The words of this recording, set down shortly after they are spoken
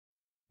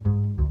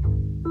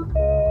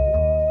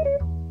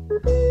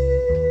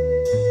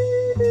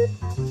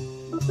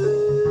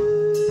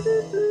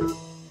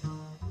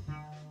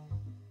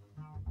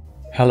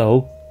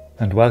Hello,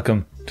 and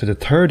welcome to the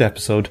third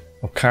episode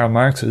of Karl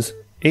Marx's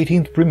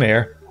 18th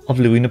Brumaire of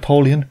Louis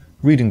Napoleon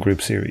Reading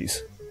Group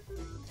series.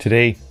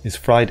 Today is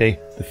Friday,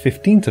 the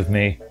 15th of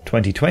May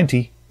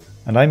 2020,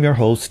 and I'm your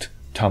host,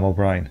 Tom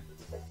O'Brien.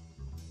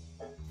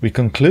 We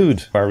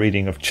conclude our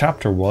reading of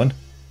Chapter 1,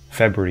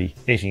 February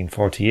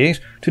 1848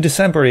 to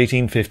December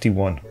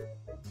 1851.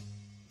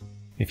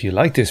 If you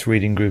like this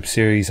reading group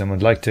series and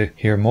would like to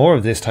hear more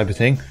of this type of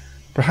thing,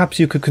 perhaps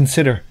you could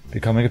consider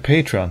becoming a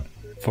patron.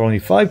 For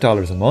only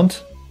 $5 a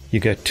month, you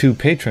get 2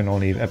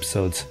 patron-only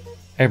episodes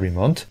every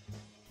month,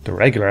 the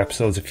regular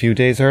episodes a few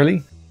days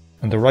early,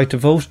 and the right to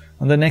vote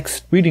on the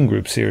next reading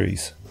group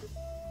series.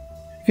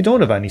 If you don't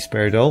have any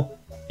spare dough,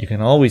 you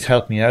can always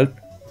help me out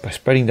by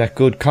spreading that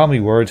good comedy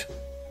word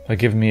by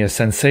giving me a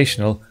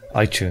sensational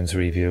iTunes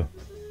review.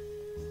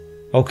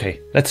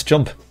 Okay, let's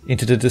jump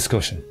into the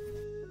discussion.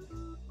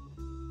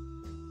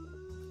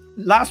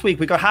 Last week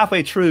we got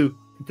halfway through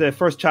the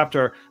first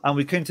chapter and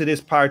we came to this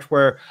part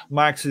where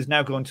Marx is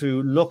now going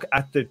to look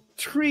at the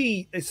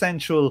 3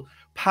 essential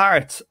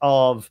parts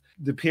of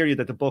the period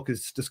that the book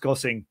is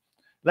discussing.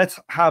 Let's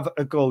have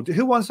a go.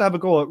 Who wants to have a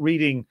go at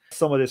reading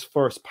some of this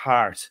first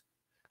part?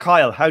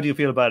 Kyle, how do you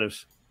feel about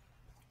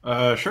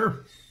it?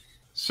 Sure.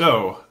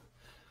 So,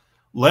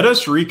 let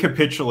us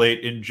recapitulate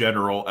in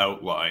general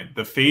outline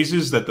the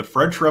phases that the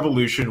French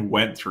Revolution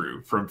went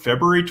through from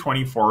February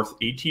 24th,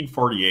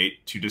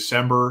 1848 to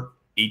December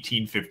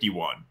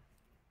 1851.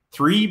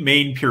 3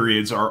 main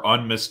periods are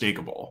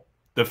unmistakable.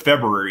 The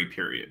February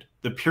period,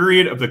 the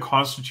period of the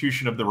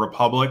Constitution of the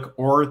Republic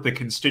or the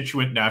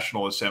Constituent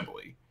National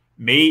Assembly,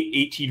 May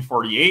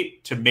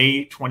 1848 to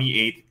May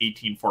 28,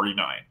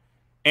 1849,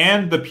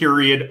 and the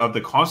period of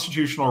the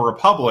Constitutional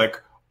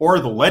Republic or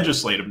the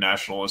Legislative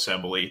National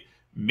Assembly,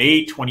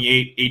 May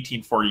 28,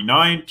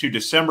 1849 to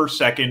December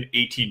 2nd,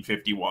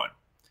 1851.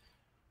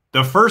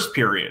 The first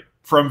period,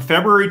 from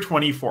February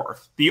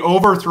 24th, the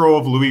overthrow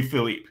of Louis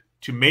Philippe,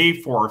 to May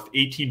 4th,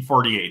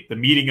 1848, the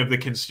meeting of the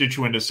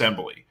Constituent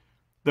Assembly.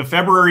 The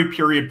February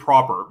period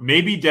proper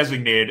may be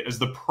designated as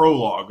the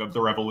prologue of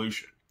the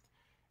revolution.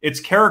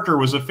 Its character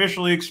was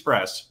officially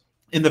expressed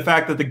in the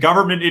fact that the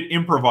government it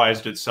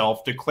improvised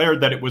itself declared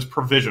that it was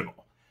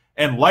provisional.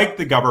 And like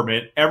the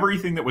government,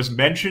 everything that was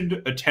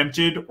mentioned,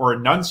 attempted, or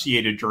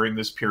enunciated during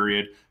this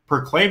period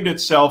proclaimed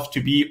itself to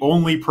be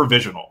only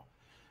provisional.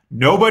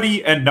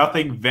 Nobody and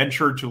nothing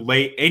ventured to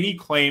lay any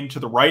claim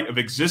to the right of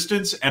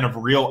existence and of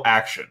real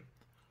action.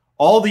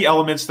 All the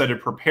elements that had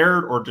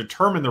prepared or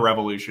determined the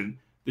revolution,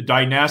 the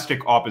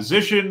dynastic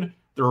opposition,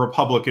 the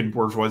Republican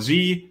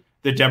bourgeoisie,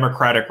 the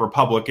Democratic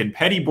Republican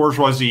petty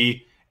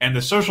bourgeoisie, and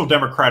the Social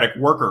Democratic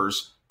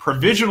workers,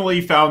 provisionally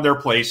found their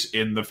place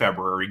in the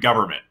February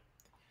government.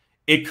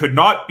 It could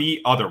not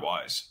be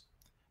otherwise.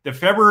 The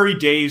February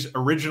days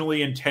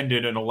originally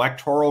intended an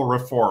electoral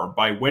reform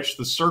by which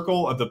the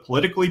circle of the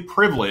politically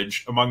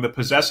privileged among the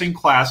possessing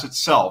class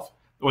itself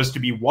was to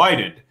be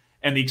widened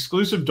and the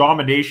exclusive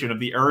domination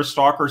of the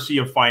aristocracy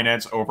of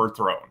finance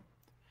overthrown.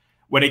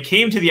 When it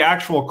came to the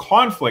actual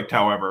conflict,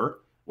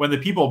 however, when the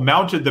people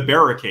mounted the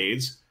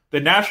barricades,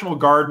 the National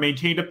Guard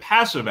maintained a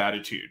passive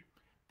attitude.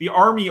 The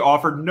army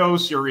offered no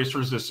serious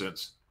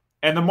resistance,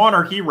 and the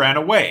monarchy ran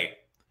away.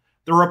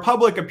 The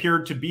Republic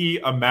appeared to be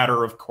a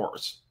matter of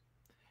course.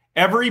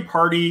 Every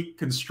party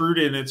construed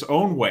it in its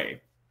own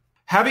way.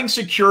 Having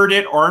secured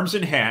it arms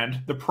in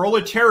hand, the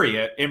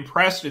proletariat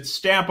impressed its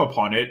stamp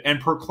upon it and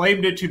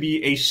proclaimed it to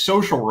be a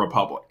social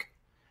republic.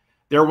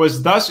 There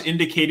was thus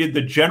indicated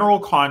the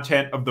general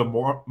content of the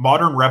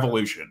modern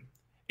revolution,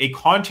 a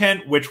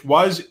content which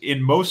was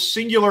in most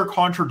singular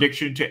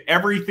contradiction to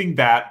everything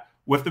that,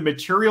 with the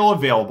material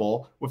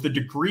available, with the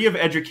degree of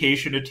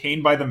education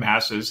attained by the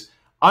masses,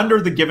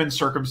 under the given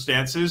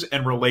circumstances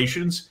and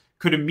relations,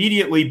 could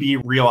immediately be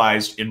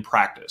realized in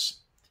practice.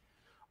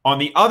 On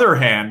the other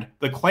hand,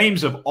 the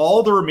claims of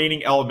all the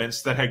remaining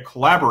elements that had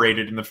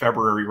collaborated in the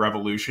February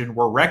Revolution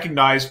were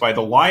recognized by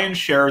the lion's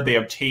share they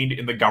obtained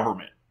in the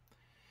government.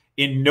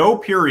 In no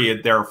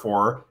period,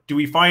 therefore, do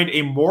we find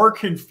a more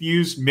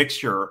confused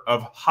mixture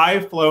of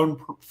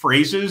high-flown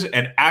phrases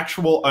and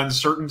actual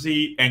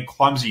uncertainty and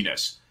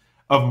clumsiness,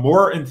 of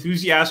more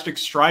enthusiastic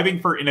striving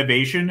for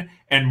innovation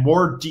and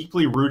more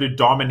deeply rooted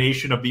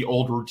domination of the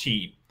old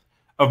routine,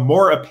 of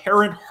more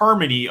apparent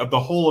harmony of the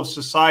whole of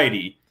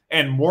society,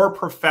 and more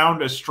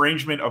profound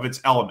estrangement of its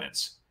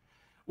elements.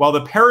 While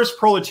the Paris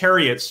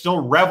proletariat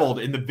still reveled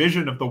in the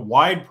vision of the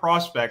wide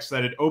prospects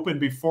that had opened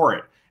before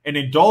it and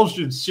indulged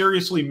in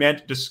seriously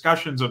meant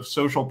discussions of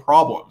social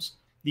problems,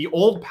 the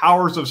old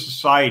powers of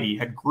society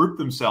had grouped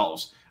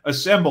themselves,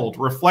 assembled,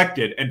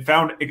 reflected, and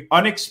found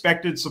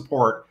unexpected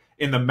support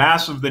in the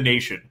mass of the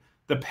nation,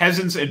 the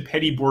peasants and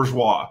petty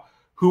bourgeois,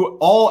 who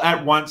all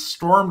at once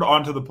stormed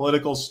onto the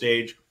political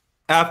stage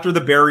after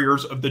the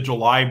barriers of the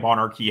July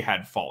monarchy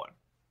had fallen.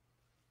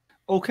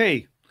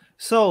 Okay,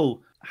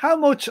 so how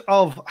much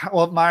of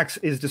what Marx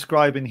is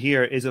describing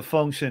here is a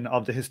function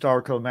of the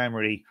historical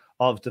memory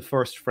of the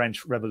First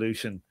French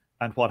Revolution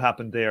and what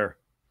happened there?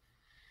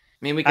 I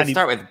mean, we could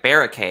start with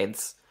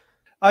barricades.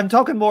 I'm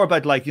talking more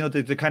about like,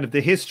 the kind of the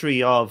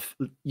history of,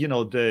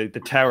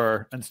 the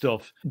terror and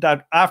stuff,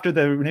 that after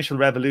the initial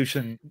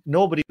revolution,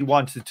 nobody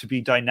wanted to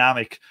be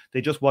dynamic. They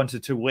just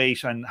wanted to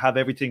wait and have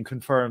everything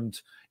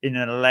confirmed in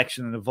an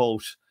election and a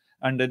vote.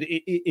 And that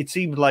it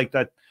seemed like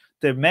that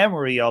the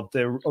memory of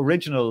the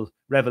original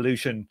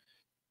revolution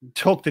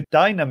took the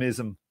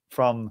dynamism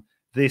from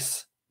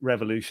this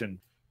revolution.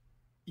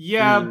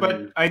 Yeah,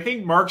 but I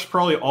think Marx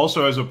probably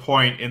also has a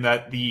point in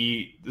that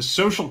the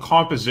social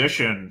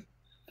composition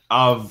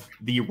of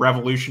the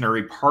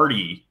Revolutionary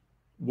Party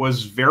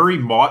was very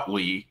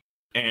motley,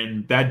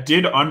 and that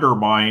did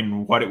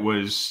undermine what it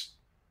was.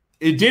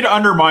 It did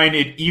undermine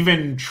it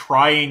even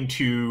trying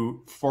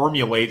to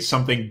formulate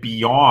something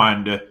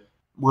beyond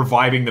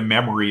reviving the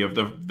memory of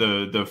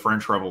the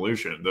French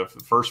Revolution, the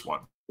first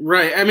one.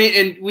 Right. I mean,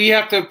 and we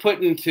have to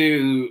put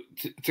into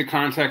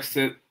context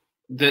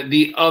that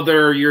the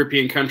other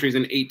European countries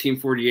in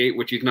 1848,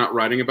 which he's not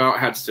writing about,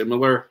 had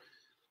similar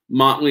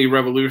motley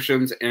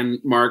revolutions, and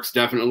Marx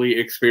definitely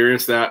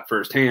experienced that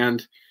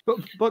firsthand.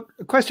 But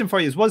a question for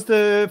you is: was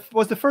the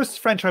first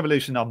French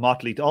Revolution not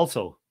motley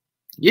also?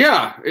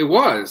 Yeah, it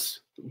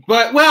was.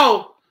 But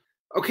well,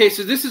 okay,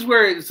 so this is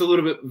where it's a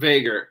little bit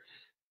vaguer.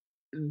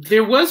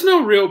 There was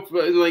no real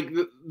like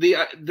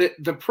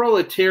the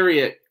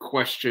proletariat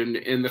question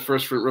in the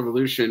first French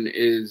Revolution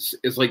is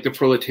like the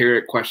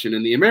proletariat question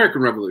in the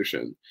American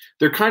Revolution.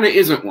 There kind of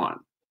isn't one.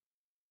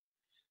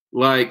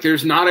 Like,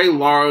 there's not a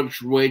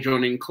large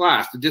wage-owning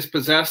class. The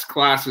dispossessed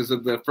classes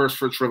of the first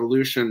French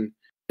Revolution,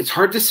 it's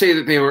hard to say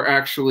that they were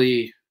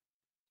actually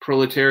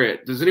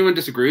proletariat. Does anyone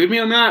disagree with me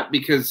on that?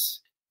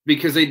 Because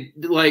they,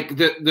 like,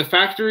 the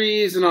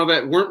factories and all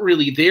that weren't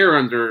really there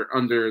under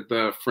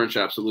the French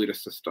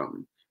absolutist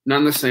system. Not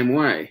in the same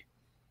way.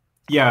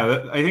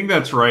 Yeah, I think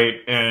that's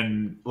right.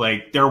 And,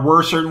 like, there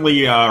were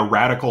certainly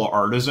radical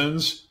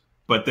artisans,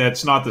 but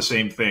that's not the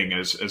same thing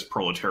as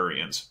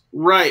proletarians.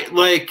 Right.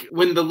 Like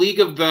when the League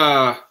of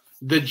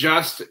the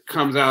Just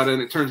comes out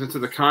and it turns into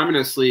the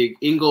Communist League,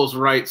 Engels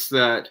writes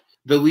that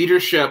the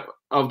leadership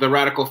of the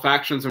radical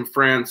factions in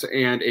France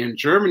and in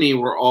Germany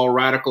were all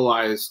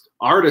radicalized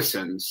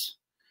artisans.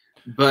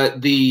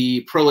 But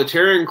the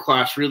proletarian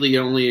class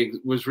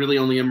was really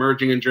only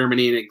emerging in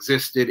Germany and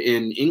existed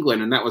in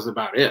England, and that was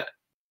about it.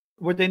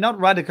 Were they not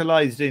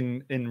radicalized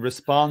in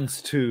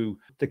response to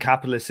the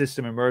capitalist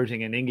system emerging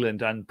in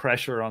England and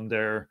pressure on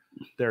their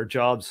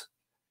jobs?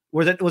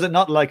 Was it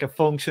not like a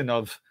function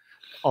of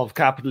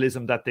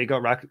capitalism that they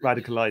got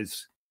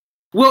radicalized?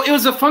 Well, it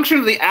was a function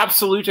of the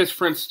absolutist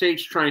French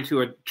state trying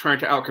to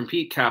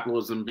outcompete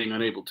capitalism, being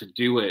unable to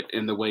do it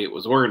in the way it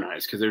was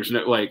organized. Because there's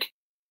no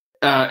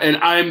and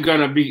I'm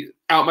gonna be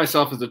out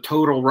myself as a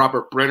total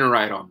Robert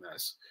Brennerite on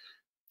this.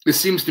 It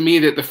seems to me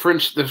that the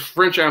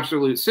French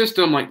absolute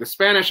system, like the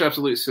Spanish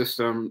absolute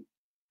system,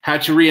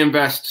 had to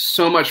reinvest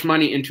so much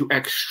money into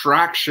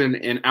extraction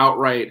and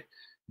outright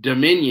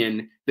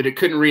dominion that it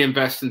couldn't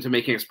reinvest into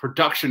making its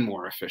production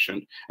more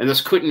efficient, and thus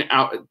couldn't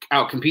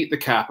outcompete the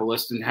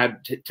capitalists and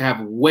had to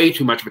have way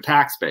too much of a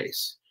tax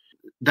base.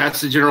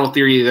 That's the general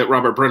theory that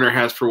Robert Brenner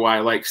has for why,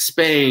 like,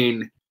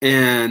 Spain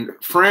and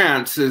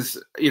France's,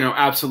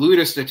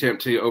 absolutist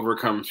attempt to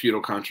overcome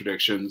feudal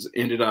contradictions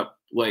ended up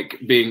like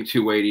being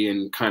too weighty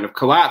and kind of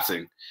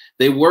collapsing.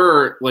 They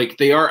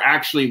are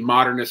actually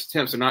modernist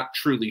attempts. They're not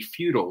truly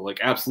feudal. Like,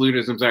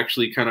 absolutism is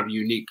actually kind of a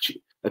unique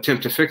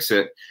attempt to fix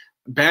it.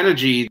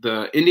 Banerjee,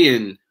 the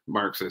Indian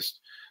Marxist,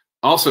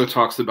 also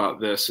talks about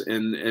this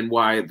and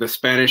why the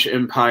Spanish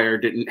Empire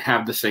didn't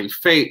have the same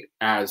fate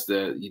as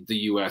the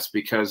U.S.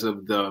 because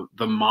of the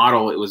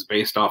model it was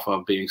based off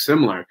of being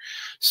similar.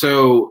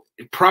 So,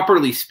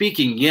 properly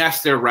speaking,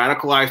 yes, they're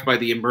radicalized by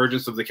the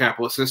emergence of the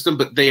capitalist system,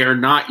 but they are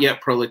not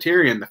yet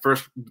proletarian.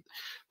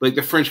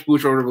 The French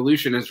bourgeois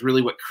revolution is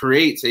really what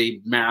creates a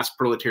mass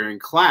proletarian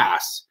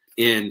class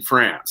in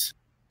France.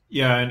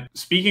 Yeah, and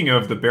speaking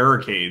of the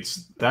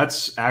barricades,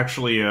 that's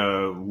actually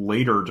a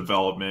later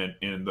development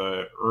in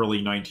the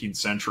early 19th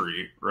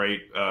century, right?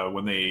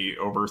 When they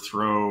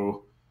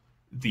overthrow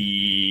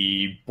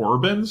the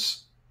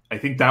Bourbons. I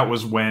think that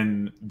was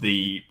when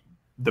the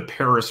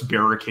Paris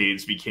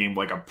barricades became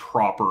like a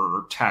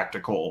proper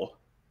tactical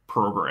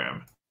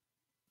program.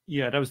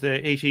 Yeah, that was the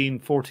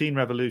 1814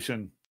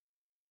 revolution.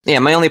 Yeah,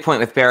 my only point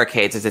with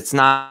barricades is it's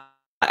not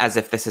as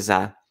if this is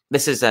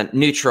a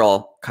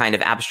neutral kind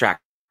of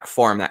abstract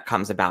form that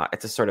comes about.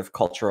 It's a sort of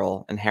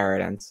cultural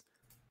inheritance.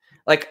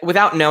 Like,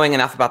 without knowing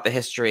enough about the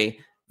history,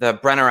 the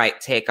Brennerite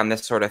take on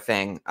this sort of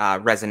thing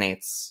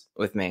resonates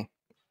with me.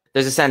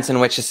 There's a sense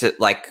in which it's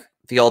like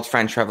the old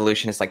French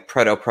Revolution is like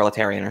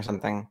proto-proletarian or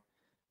something.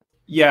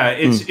 Yeah,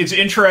 it's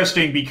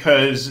interesting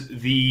because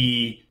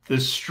the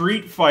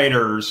street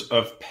fighters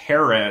of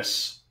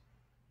Paris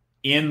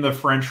in the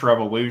French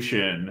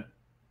Revolution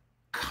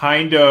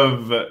kind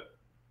of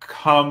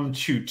come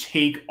to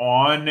take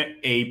on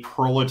a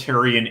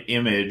proletarian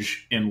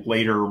image in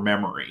later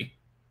memory,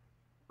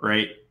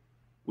 right?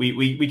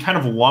 We kind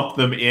of lump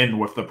them in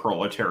with the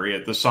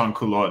proletariat, the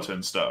sans-culottes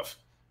and stuff,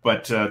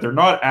 but they're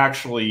not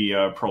actually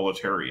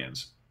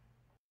proletarians.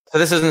 So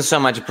this isn't so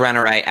much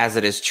Brennerite as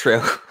it is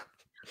true.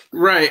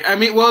 Right. I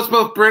mean, well, it's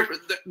both.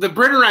 The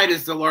Brennerite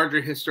is the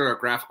larger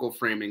historiographical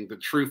framing. The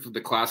truth of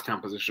the class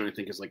composition, I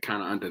think, is like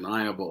kind of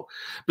undeniable.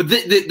 But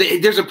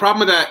there's a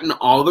problem with that in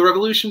all the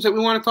revolutions that we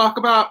want to talk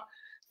about,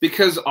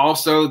 because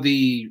also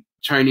the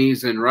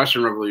Chinese and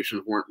Russian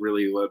revolutions weren't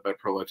really led by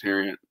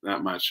proletariat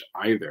that much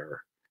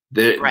either.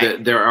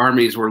 Their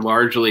armies were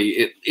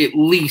largely, at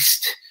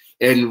least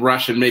in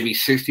Russian, maybe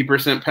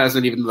 60%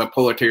 peasant, even though the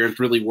proletarians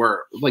really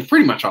were like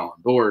pretty much all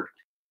on board.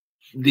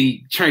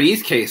 The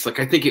Chinese case, like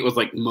I think it was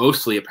like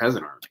mostly a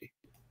peasant army.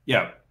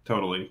 Yeah,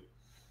 totally.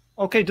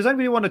 Okay, does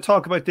anybody want to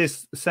talk about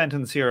this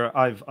sentence here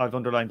I've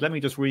underlined? Let me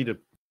just read it.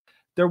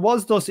 There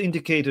was thus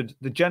indicated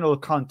the general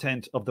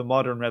content of the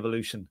modern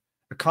revolution,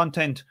 a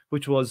content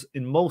which was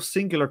in most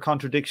singular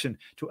contradiction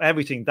to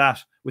everything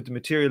that, with the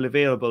material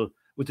available,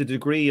 with the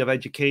degree of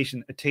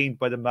education attained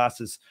by the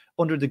masses,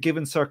 under the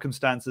given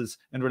circumstances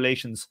and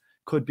relations,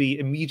 could be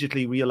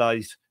immediately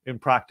realized in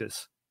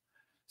practice.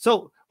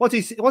 So what's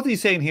he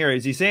saying here?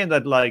 Is he saying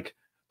that like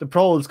the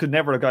proles could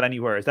never have got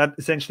anywhere? Is that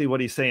essentially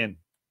what he's saying?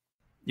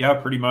 Yeah,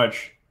 pretty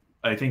much.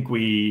 I think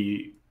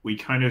we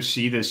kind of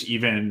see this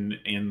even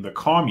in the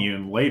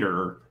Commune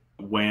later,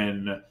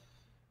 when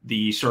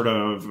the sort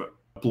of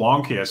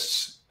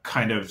Blanquists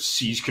kind of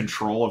seize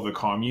control of the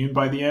Commune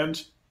by the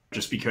end,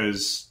 just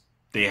because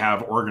they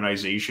have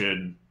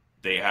organization,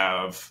 they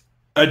have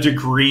a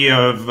degree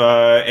of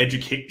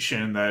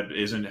education that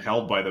isn't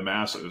held by the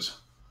masses.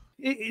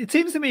 It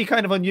seems to me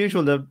kind of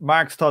unusual that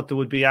Marx thought there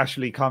would be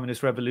actually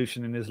communist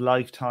revolution in his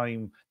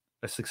lifetime,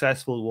 a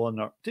successful one.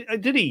 Or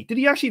did he? Did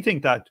he actually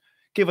think that,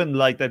 given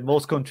like that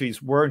most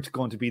countries weren't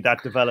going to be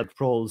that developed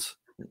proles?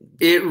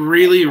 It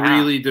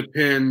really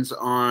depends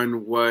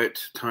on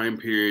what time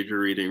period you're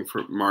reading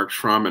Marx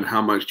from and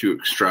how much you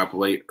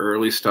extrapolate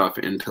early stuff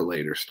into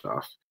later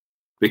stuff.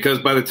 Because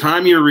by the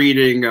time you're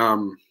reading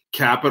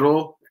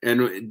Capital,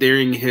 and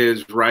during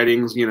his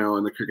writings, in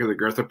the Critique of the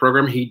Goethe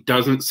program, he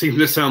doesn't seem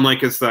to sound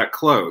like it's that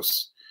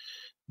close.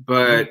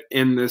 But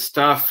in the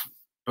stuff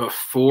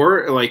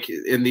before, like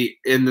in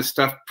the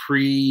stuff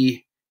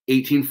pre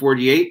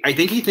 1848, I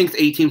think he thinks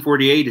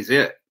 1848 is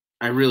it.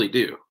 I really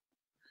do.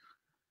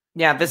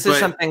 Yeah, this is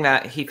something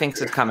that he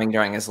thinks is coming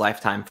during his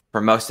lifetime, for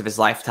most of his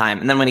lifetime.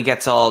 And then when he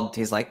gets old,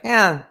 he's like,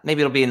 yeah,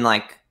 maybe it'll be in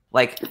like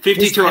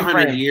 50 to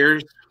 100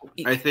 years,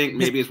 I think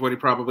maybe is what he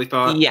probably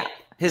thought. Yeah.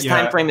 His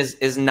time frame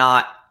is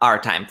not our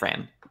time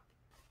frame.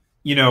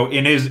 In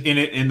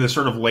the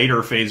sort of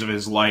later phase of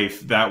his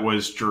life, that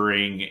was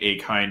during a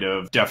kind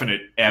of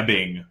definite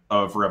ebbing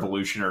of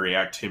revolutionary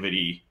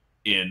activity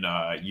in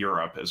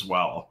Europe as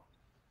well.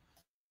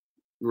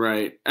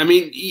 Right. I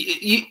mean,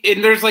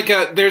 and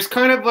there's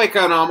kind of like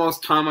an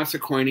almost Thomas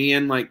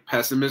Aquinian like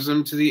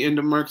pessimism to the end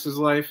of Marx's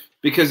life,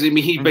 because I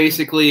mean he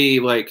basically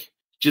like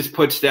just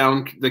puts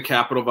down the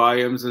Capital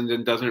volumes and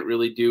then doesn't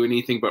really do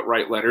anything but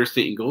write letters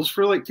to Engels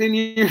for like 10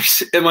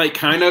 years and like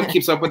kind of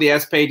keeps up with the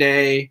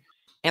SPD.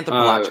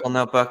 Anthropological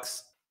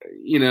notebooks.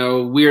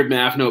 Weird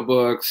math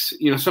notebooks,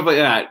 stuff like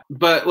that.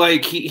 But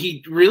like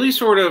he really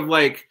sort of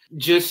like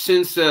just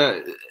since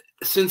to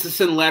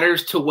send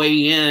letters to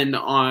weigh in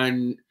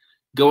on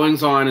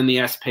goings on in the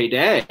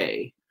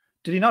SPD.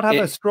 Did he not have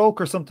a stroke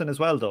or something as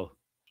well though?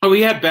 Oh,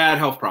 he had bad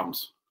health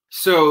problems.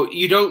 So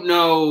you don't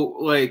know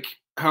like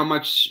how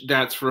much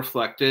that's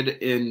reflected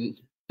in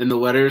the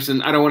letters,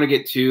 and I don't want to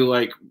get too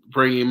like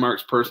bringing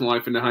Marx's personal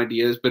life into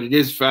ideas, but it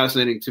is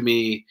fascinating to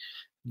me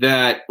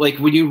that like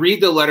when you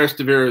read the letters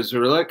to Vera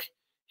Zurlich,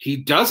 he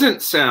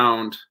doesn't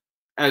sound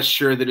as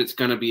sure that it's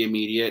going to be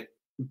immediate,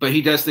 but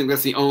he does think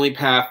that's the only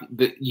path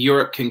that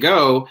Europe can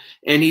go,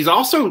 and he's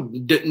also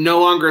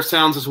no longer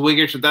sounds as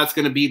Whiggish that that's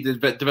going to be the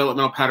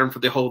developmental pattern for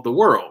the whole of the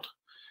world,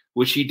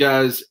 which he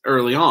does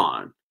early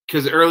on.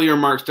 Because earlier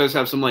Marx does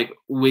have some like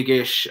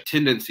Whiggish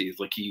tendencies,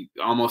 like he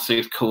almost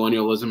thinks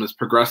colonialism is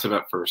progressive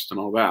at first and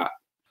all that.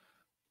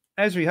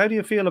 Ezri, how do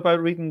you feel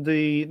about reading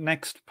the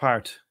next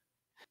part?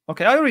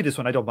 Okay, I'll read this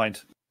one, I don't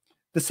mind.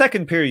 The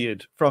second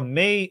period, from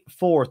May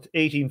 4th,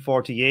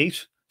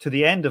 1848 to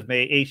the end of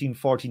May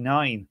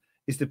 1849,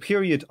 is the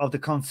period of the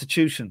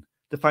Constitution,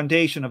 the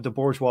foundation of the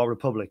bourgeois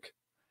republic.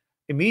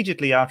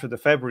 Immediately after the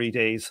February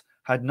days,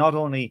 had not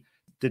only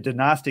the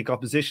dynastic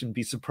opposition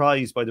be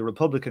surprised by the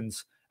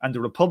Republicans, and the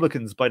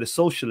Republicans by the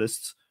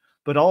Socialists,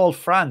 but all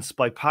France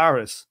by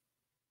Paris.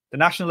 The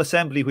National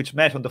Assembly, which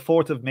met on the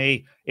 4th of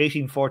May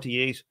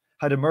 1848,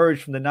 had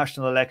emerged from the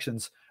national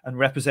elections and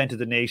represented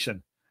the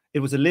nation. It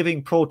was a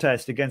living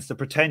protest against the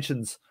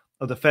pretensions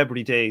of the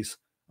February days,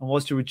 and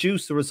was to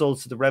reduce the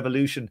results of the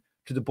revolution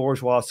to the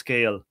bourgeois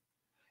scale.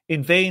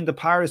 In vain, the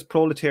Paris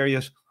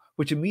proletariat,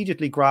 which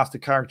immediately grasped the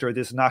character of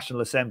this National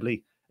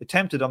Assembly,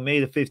 attempted on May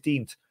the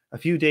 15th, a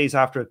few days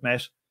after it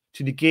met,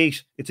 to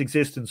negate its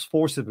existence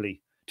forcibly,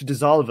 to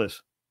dissolve it,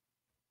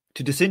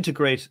 to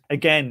disintegrate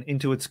again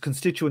into its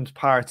constituent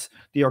parts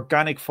the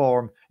organic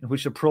form in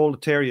which the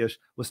proletariat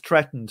was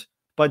threatened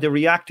by the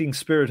reacting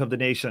spirit of the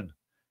nation.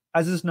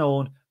 As is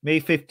known, May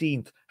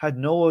 15th had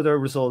no other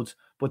result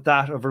but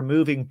that of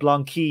removing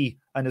Blanqui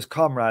and his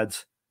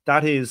comrades,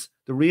 that is,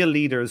 the real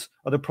leaders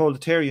of the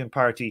proletarian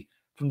party,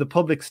 from the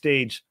public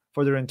stage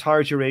for their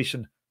entire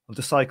duration of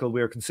the cycle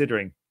we are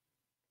considering.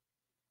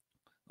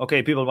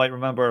 Okay, people might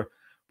remember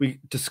we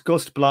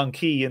discussed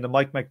Blanqui in the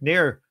Mike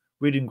McNair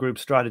reading group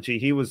strategy.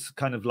 He was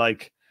kind of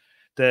like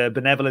the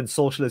benevolent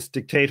socialist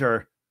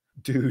dictator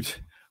dude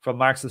from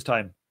Marx's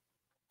time.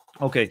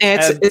 Okay.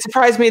 It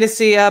surprised me to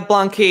see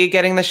Blanqui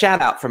getting the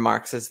shout out from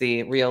Marx as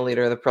the real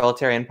leader of the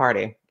proletarian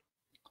party.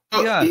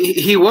 Oh, yeah,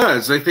 he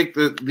was. I think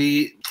that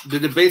the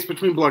debates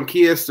between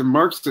Blanquists and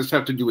Marxists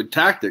have to do with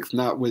tactics,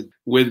 not with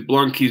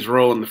Blanqui's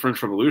role in the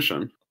French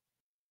Revolution.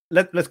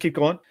 Let's keep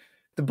going.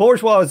 The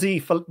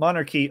bourgeoisie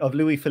monarchy of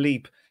Louis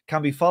Philippe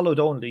can be followed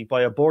only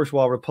by a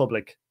bourgeois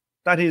republic.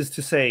 That is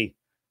to say,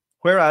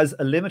 whereas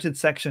a limited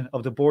section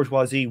of the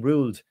bourgeoisie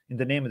ruled in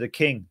the name of the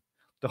king,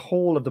 the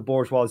whole of the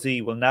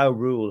bourgeoisie will now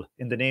rule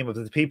in the name of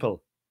the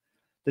people.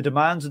 The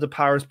demands of the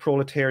Paris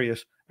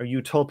proletariat are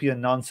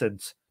utopian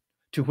nonsense,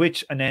 to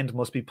which an end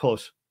must be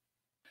put.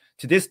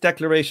 To this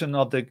declaration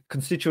of the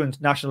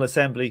Constituent National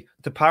Assembly,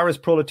 the Paris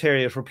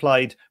proletariat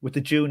replied with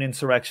the June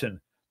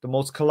insurrection, the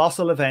most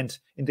colossal event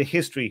in the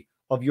history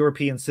of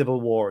European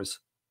civil wars.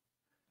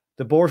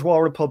 The bourgeois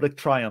republic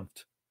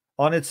triumphed.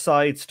 On its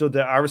side stood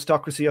the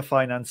aristocracy of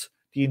finance,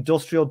 the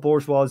industrial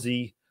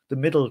bourgeoisie, the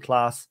middle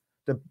class,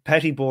 the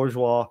petty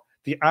bourgeois,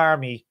 the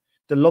army,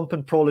 the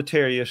lumpen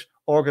proletariat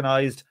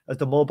organised as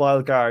the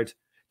mobile guard,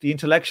 the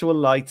intellectual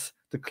lights,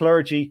 the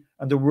clergy,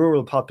 and the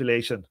rural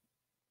population.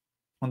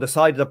 On the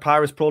side of the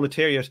Paris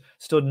proletariat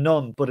stood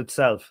none but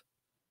itself.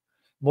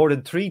 More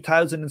than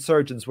 3,000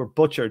 insurgents were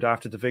butchered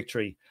after the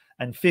victory,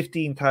 and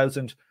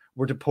 15,000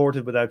 were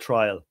deported without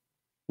trial.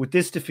 With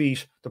this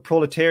defeat, the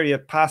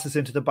proletariat passes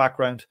into the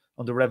background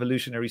on the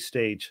revolutionary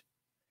stage.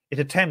 It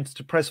attempts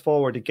to press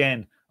forward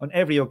again on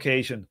every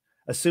occasion,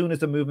 as soon as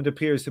the movement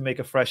appears to make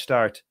a fresh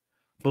start,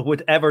 but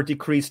with ever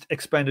decreased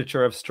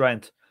expenditure of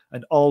strength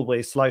and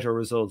always slighter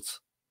results.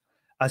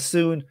 As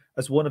soon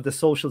as one of the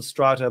social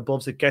strata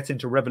above it gets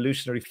into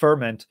revolutionary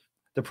ferment,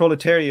 the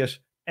proletariat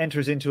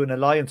enters into an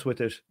alliance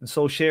with it and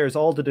so shares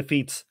all the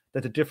defeats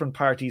that the different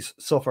parties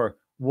suffer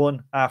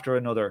one after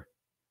another.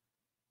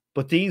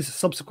 But these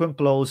subsequent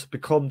blows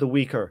become the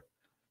weaker,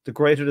 the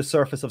greater the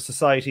surface of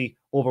society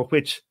over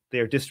which they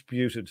are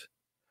distributed.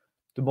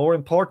 The more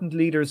important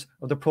leaders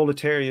of the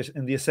proletariat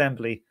in the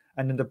assembly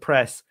and in the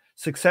press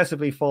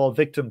successively fall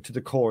victim to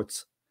the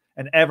courts,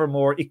 and ever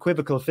more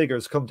equivocal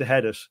figures come to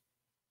head it.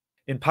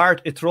 In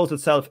part, it throws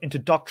itself into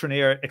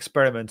doctrinaire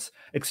experiments,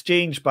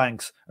 exchange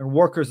banks, and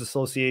workers'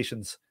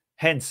 associations,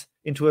 hence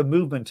into a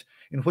movement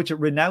in which it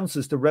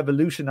renounces the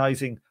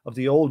revolutionizing of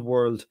the old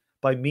world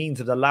by means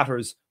of the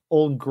latter's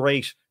own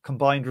great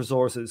combined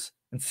resources,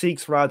 and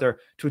seeks rather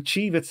to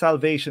achieve its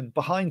salvation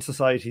behind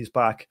society's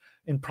back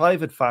in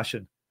private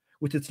fashion,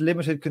 with its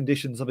limited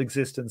conditions of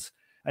existence,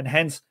 and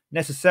hence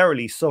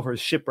necessarily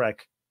suffers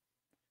shipwreck.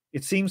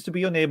 It seems to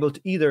be unable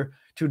to either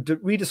to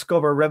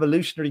rediscover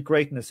revolutionary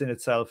greatness in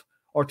itself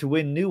or to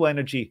win new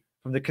energy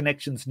from the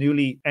connections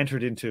newly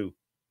entered into,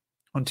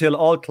 until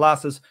all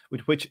classes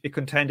with which it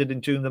contended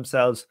entomb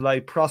themselves lie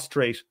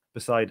prostrate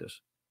beside it.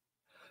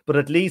 But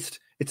at least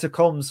it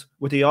succumbs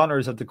with the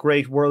honours of the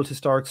great world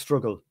historic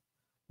struggle.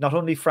 Not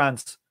only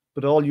France,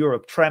 but all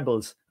Europe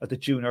trembles at the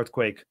June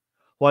earthquake,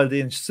 while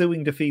the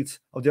ensuing defeats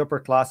of the upper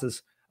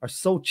classes are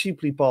so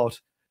cheaply bought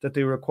that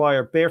they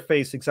require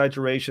barefaced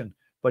exaggeration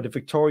by the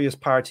victorious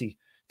party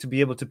to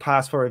be able to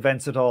pass for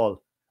events at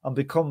all, and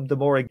become the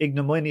more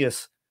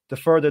ignominious the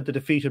further the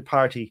defeated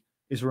party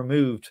is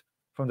removed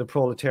from the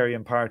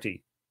proletarian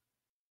party.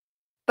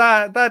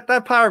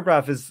 That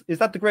paragraph is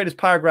that the greatest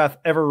paragraph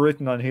ever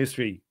written on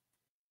history?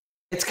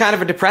 It's kind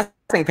of a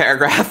depressing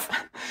paragraph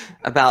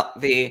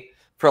about the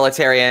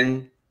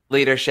proletarian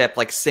leadership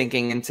like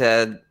sinking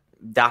into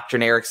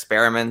doctrinaire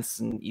experiments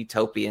and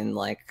utopian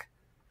like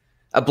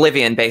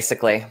oblivion,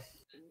 basically.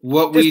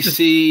 What we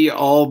see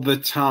all the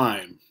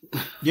time.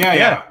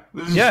 Yeah.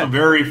 This is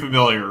very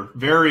familiar.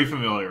 Very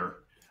familiar.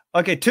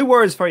 Okay, 2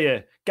 words for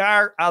you.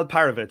 Gar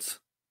Alparovitz.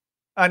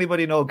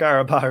 Anybody know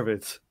Gar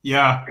Alparovitz?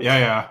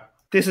 Yeah.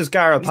 This is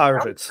Gar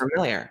Alparovitz.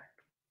 Familiar.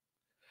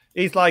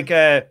 He's like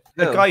a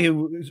guy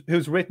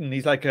who's written.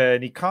 He's like I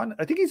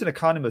think he's an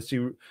economist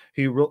who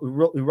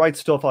writes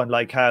stuff on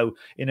like how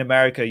in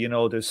America,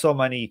 there's so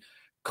many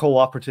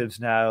cooperatives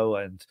now,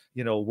 and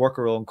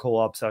worker-owned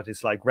co-ops that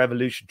it's like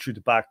revolution through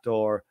the back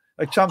door.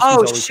 Like Chomsky's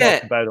always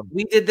talking about him.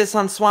 We did this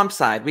on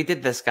Swampside. We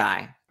did this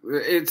guy.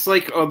 It's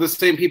like the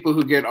same people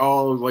who get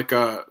all like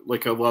a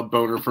love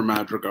boner for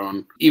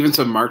Madrigon. Even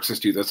some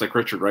Marxists do this. Like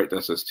Richard Wright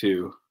does this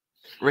too.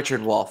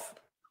 Richard Wolff,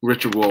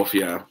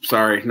 yeah.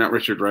 Sorry, not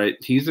Richard Wright.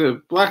 He's a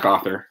black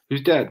author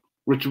who's dead.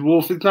 Richard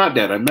Wolff is not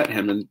dead. I met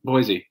him in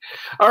Boise.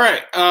 All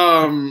right.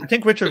 I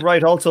think Richard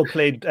Wright also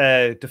played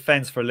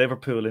defense for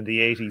Liverpool in the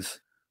 80s.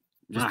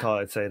 Just thought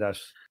I'd say that.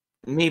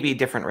 Maybe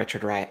different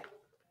Richard Wright.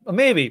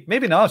 Maybe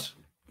not.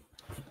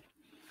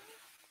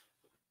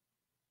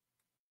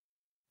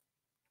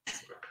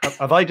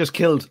 I've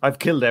killed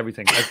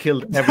everything. I've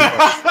killed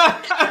everything.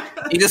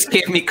 You just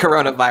gave me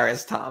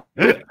coronavirus, Tom.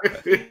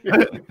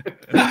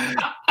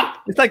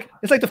 It's like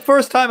the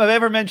first time I've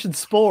ever mentioned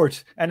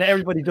sport, and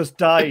everybody just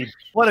died.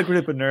 What a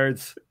group of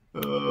nerds!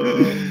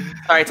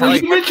 Sorry, Well,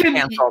 you mentioned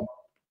mentioned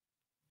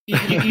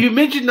you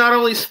mentioned not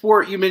only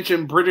sport, you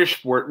mentioned British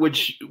sport,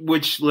 which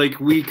like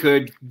we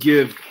could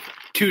give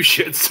two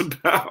shits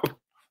about.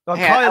 Well,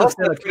 Hey, I Kyle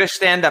listen said to British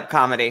stand-up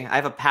comedy. I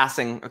have a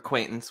passing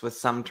acquaintance with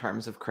some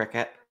terms of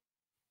cricket.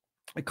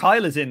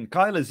 Kyle is in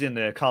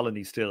the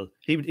colony still.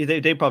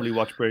 They probably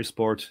watch British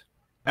sport.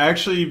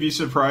 Actually, you'd be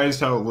surprised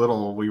how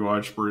little we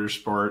watch British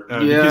sport.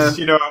 Yeah.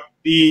 Because,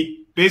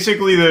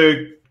 basically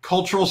the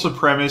cultural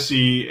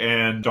supremacy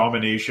and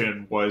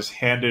domination was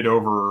handed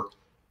over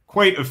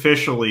quite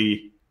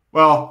officially,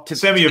 well,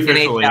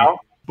 semi-officially,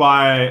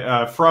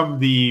 from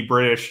the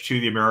British to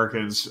the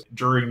Americans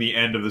during the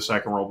end of the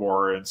Second World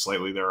War and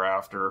slightly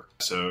thereafter.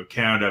 So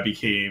Canada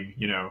became,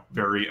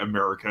 very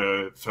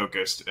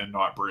America-focused and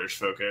not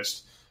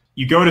British-focused.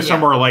 You go to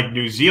somewhere like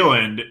New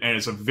Zealand, and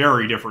it's a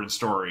very different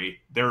story.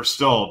 They're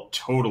still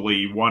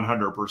totally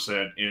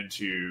 100%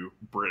 into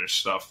British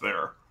stuff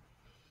there.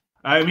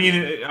 I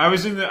mean, I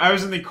was in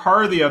the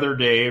car the other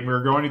day, and we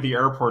were going to the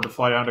airport to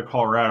fly down to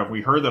Colorado. We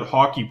heard that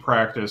hockey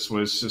practice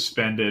was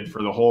suspended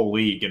for the whole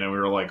league, and then we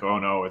were like, "Oh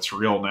no, it's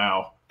real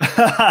now."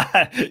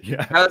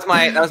 Yeah, that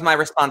was my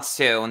response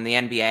too. And the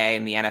NBA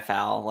and the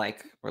NFL,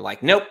 we're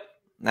like, nope.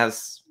 That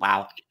was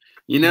wow.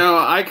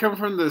 I come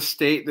from the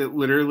state that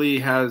literally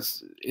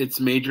has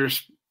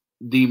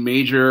the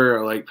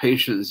major like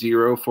patient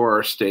zero for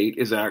our state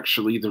is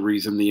actually the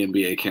reason the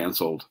NBA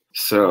canceled.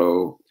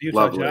 So Utah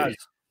lovely. Jazz.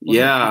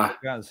 Yeah.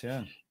 Jazz,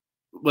 yeah.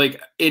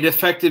 Like it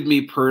affected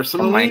me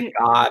personally. Oh my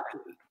God.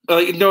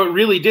 No, it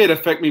really did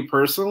affect me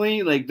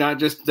personally. Like not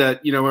just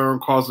that, everyone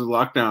calls it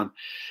lockdown.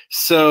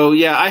 So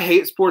yeah, I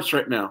hate sports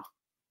right now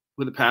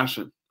with a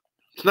passion.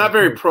 It's not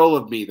very pro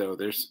of me though.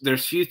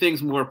 There's few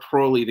things more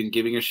pro-y than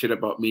giving a shit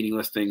about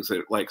meaningless things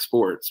that like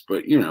sports,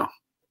 but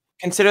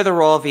Consider the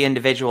role of the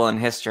individual in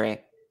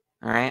history.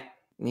 All right.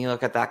 And you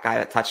look at that guy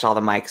that touched all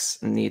the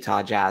mics in the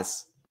Utah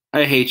Jazz.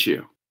 I hate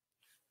you.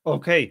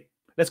 Okay.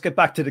 Let's get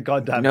back to the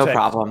goddamn No text.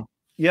 problem.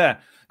 Yeah.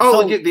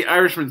 Oh, the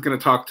Irishman's going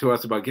to talk to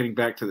us about getting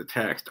back to the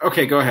text.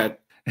 Okay, go ahead.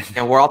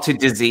 And we're all too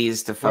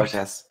diseased to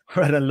focus.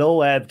 We're at a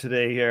low ebb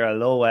today here, a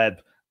low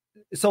ebb.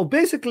 So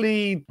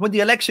basically, when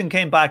the election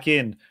came back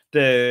in,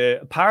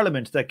 the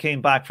parliament that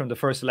came back from the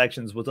first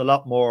elections was a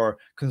lot more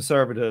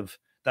conservative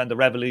than the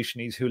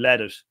revolutionaries who led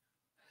it.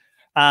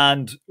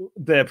 And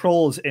the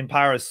proles in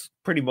Paris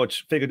pretty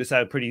much figured this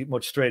out pretty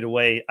much straight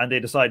away, and they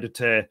decided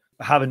to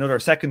have another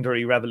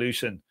secondary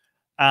revolution.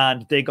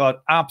 And they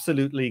got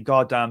absolutely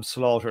goddamn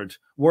slaughtered,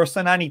 worse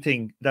than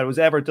anything that was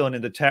ever done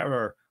in the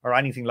terror or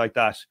anything like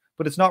that.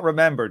 But it's not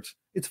remembered.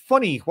 It's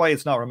funny why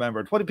it's not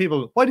remembered. Why do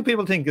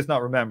people think it's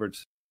not remembered?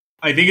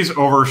 I think it's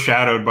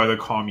overshadowed by the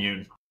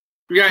Commune.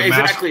 Yeah,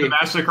 exactly. The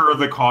massacre of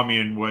the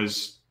Commune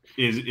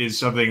is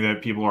something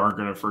that people aren't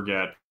going to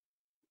forget.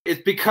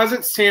 It's because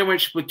it's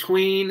sandwiched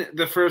between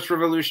the first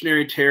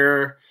revolutionary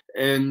terror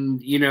and,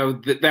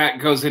 that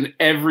goes in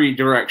every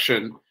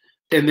direction.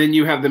 And then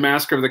you have the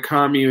massacre of the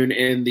Commune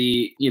and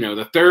the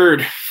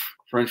third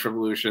French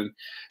Revolution,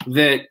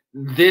 that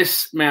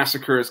this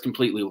massacre is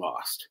completely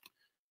lost.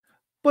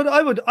 But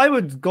I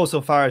would go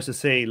so far as to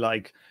say,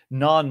 like,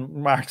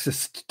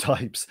 non-Marxist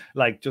types,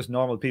 like just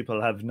normal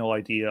people, have no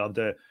idea of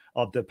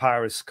the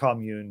Paris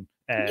Commune.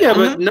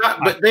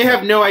 But they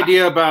have no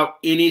idea about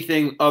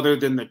anything other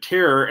than the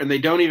terror, and they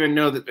don't even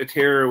know that the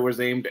terror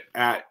was aimed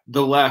at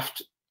the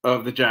left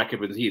of the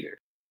Jacobins either.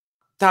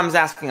 Tom's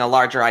asking a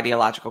larger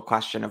ideological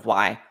question of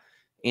why,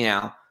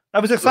 That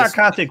was a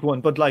sarcastic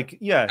one, but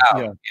yeah.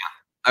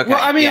 Okay, well,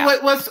 I mean,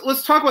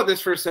 let's talk about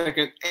this for a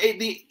second.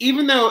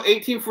 Even though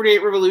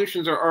 1848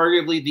 revolutions are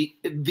arguably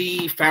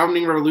the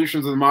founding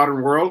revolutions of the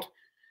modern world,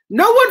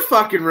 no one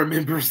fucking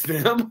remembers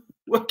them,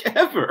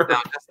 ever.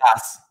 No, just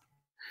us.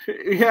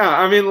 Yeah,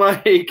 I mean,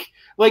 like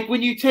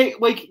when you take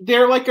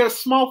they're like a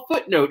small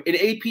footnote in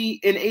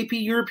AP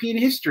European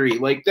history.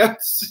 Like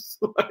that's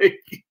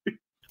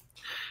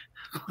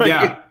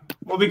yeah.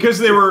 Well, because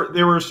they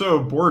were so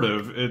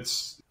abortive,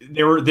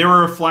 they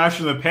were a flash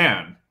in the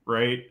pan,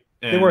 right?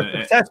 They were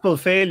successful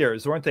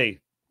failures, weren't they?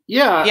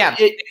 Yeah.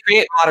 They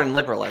create modern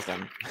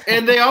liberalism.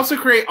 And they also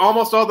create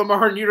almost all the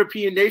modern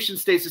European nation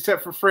states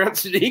except for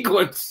France and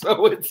England.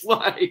 So it's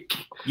like...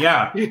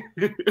 Yeah.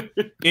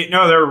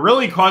 They're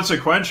really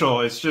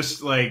consequential. It's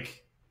just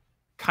like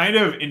kind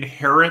of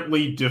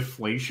inherently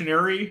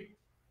deflationary.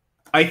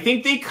 I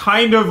think they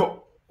kind of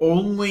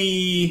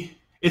only...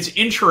 It's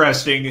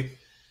interesting.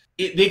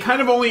 They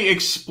kind of only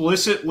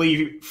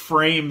explicitly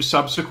frame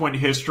subsequent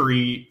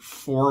history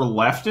for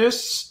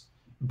leftists,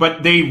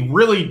 but they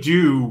really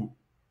do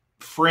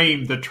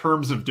frame the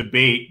terms of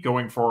debate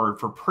going forward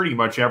for pretty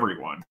much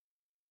everyone.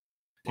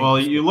 Well,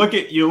 you look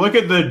at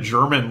the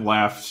German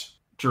left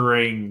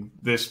during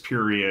this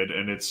period,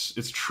 and it's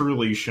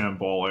truly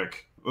shambolic.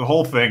 The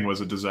whole thing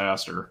was a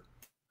disaster.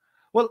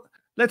 Well,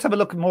 let's have a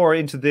look more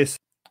into this.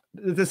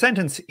 The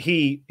sentence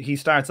he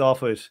starts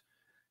off with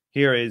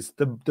here is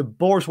the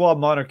bourgeois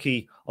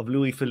monarchy of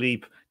Louis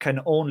Philippe can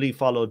only be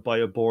followed by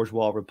a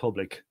bourgeois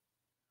republic.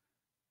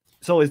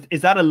 So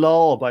is that a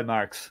law by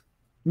Marx?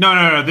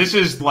 No. This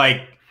is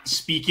like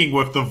speaking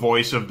with the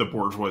voice of the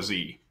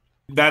bourgeoisie.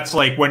 That's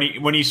like when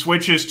he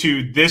switches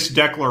to this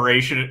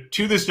declaration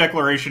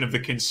of the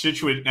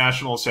Constituent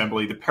National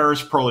Assembly, the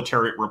Paris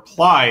proletariat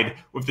replied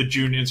with the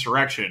June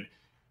insurrection.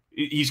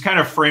 He's kind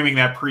of framing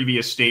that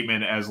previous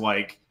statement as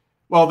like,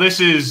 well, this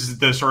is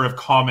the sort of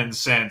common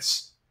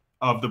sense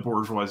of the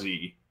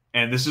bourgeoisie,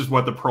 and this is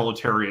what the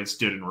proletariats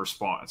did in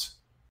response.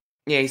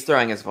 Yeah, he's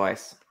throwing his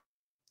voice.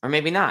 Or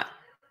maybe not.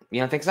 You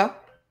don't think so?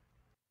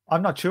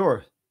 I'm not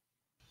sure.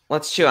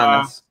 Let's chew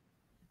on this.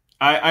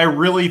 I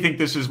really think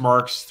this is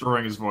Marx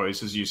throwing his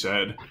voice, as you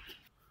said.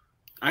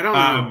 I don't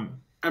know.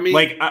 I mean,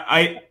 like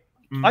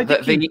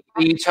the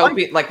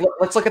utopia. Like,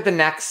 let's look at the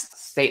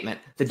next statement.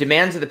 The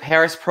demands of the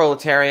Paris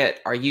proletariat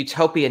are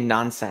utopian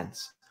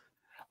nonsense.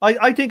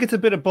 I think it's a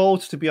bit of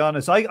both, to be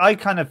honest. I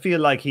kind of feel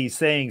like he's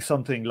saying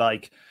something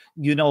like,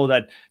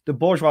 that the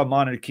bourgeois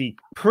monarchy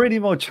pretty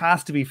much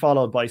has to be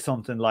followed by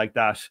something like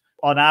that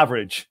on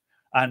average.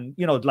 And,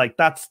 like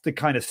that's the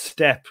kind of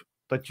step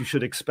that you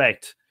should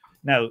expect.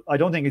 Now, I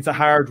don't think it's a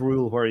hard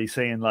rule where he's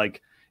saying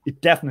like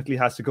it definitely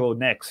has to go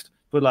next,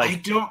 but like I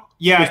don't.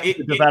 Yeah,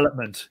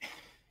 development.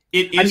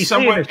 It is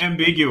somewhat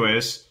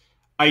ambiguous.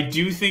 I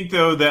do think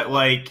though that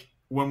like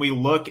when we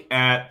look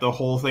at the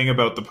whole thing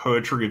about the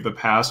poetry of the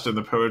past and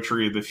the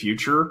poetry of the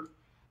future,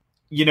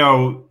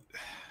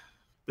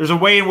 there's a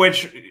way in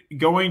which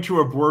going to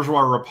a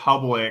bourgeois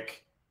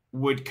republic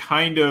would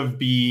kind of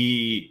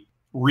be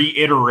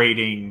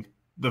reiterating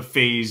the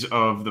phase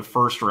of the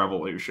first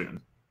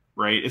revolution.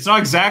 Right? It's not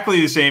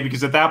exactly the same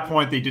because at that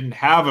point they didn't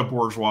have a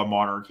bourgeois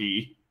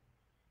monarchy,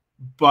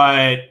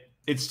 but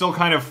it's still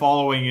kind of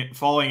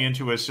falling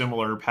into a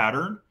similar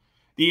pattern.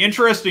 The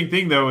interesting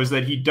thing, though, is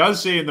that he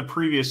does say in the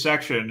previous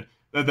section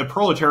that the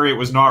proletariat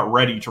was not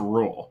ready to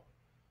rule.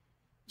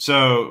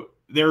 So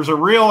there's a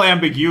real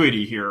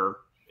ambiguity here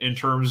in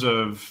terms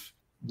of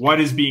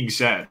what is being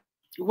said.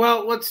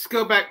 Well, let's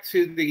go back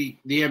to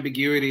the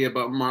ambiguity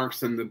about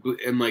Marx and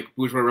like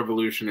bourgeois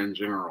revolution in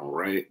general,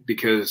 right?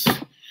 Because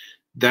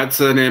that's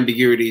an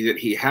ambiguity that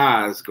he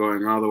has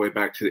going all the way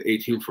back to the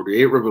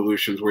 1848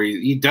 revolutions, where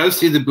he does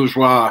see the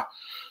bourgeois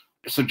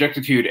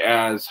subjectitude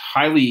as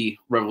highly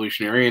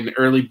revolutionary, and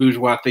early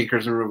bourgeois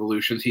thinkers and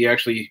revolutions he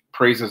actually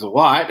praises a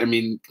lot. I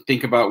mean,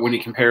 think about when he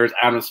compares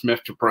Adam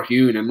Smith to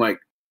Prohune and like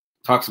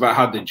talks about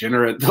how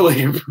degenerate the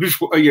later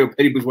bourgeois,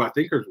 petty bourgeois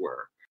thinkers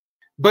were.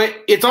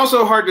 But it's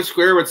also hard to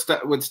square with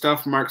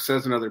stuff Marx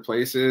says in other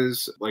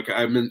places. Like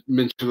I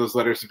mentioned those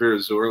letters to Vera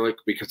Zorlich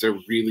because they're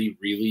really,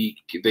 really,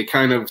 they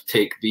kind of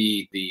take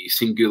the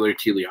singular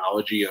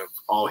teleology of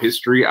all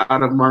history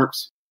out of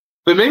Marx.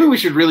 But maybe we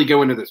should really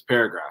go into this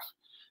paragraph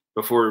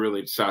before we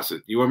really discuss it.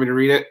 Do you want me to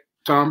read it,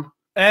 Tom?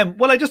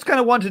 Well, I just kind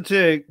of wanted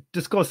to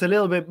discuss a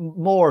little bit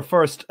more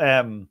first.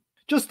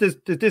 Just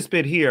this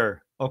bit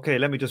here. Okay,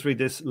 let me just read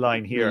this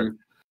line here. Mm-hmm.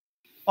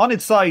 On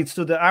its side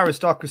stood the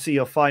aristocracy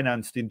of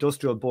finance, the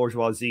industrial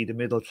bourgeoisie, the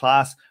middle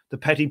class, the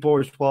petty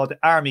bourgeois, the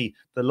army,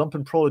 the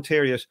lumpen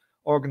proletariat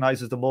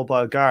organizes the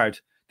mobile guard,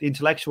 the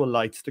intellectual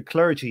lights, the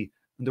clergy,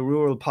 and the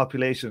rural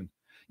population.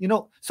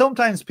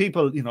 Sometimes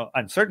people,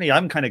 and certainly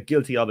I'm kind of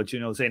guilty of it,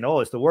 saying, oh,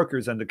 it's the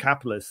workers and the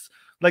capitalists.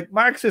 Like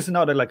Marx is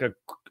not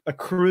a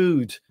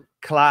crude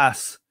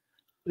class.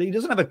 He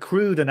doesn't have a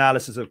crude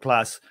analysis of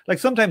class. Like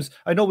sometimes,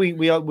 I know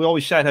we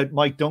always shout out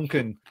Mike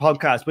Duncan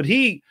podcast, but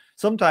he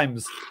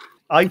sometimes,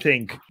 I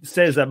think,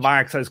 says that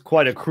Marx has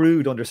quite a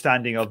crude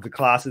understanding of the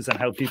classes and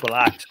how people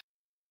act.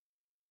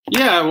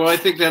 Yeah, well, I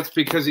think that's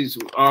because he's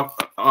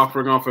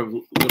offering off a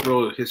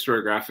liberal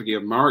historiography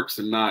of Marx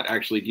and not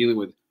actually dealing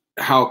with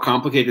how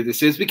complicated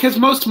this is. Because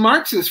most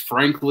Marxists,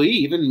 frankly,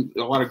 even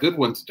a lot of good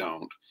ones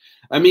don't.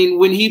 I mean,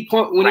 when he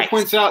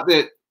points out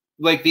that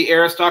like the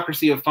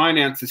aristocracy of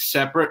finance is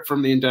separate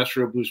from the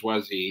industrial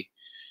bourgeoisie,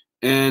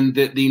 and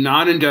that the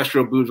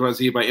non-industrial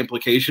bourgeoisie, by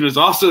implication, is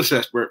also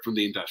separate from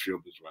the industrial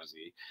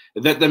bourgeoisie.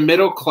 That the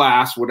middle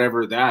class,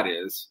 whatever that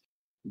is,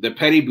 the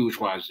petty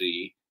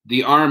bourgeoisie,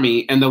 the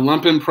army, and the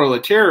lumpen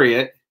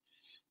proletariat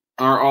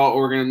are all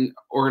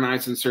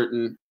organized in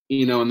certain,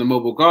 in the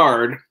mobile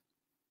guard.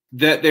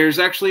 That there's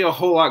actually a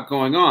whole lot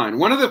going on.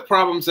 One of the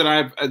problems that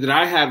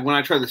I had when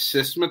I tried to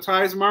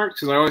systematize Marx,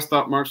 because I always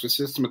thought Marx was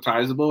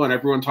systematizable, and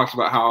everyone talks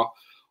about how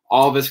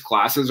all of his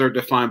classes are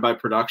defined by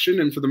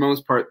production, and for the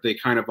most part, they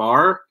kind of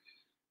are.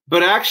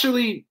 But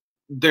actually,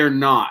 they're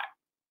not.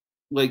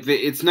 Like,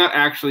 it's not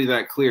actually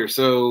that clear.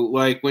 So,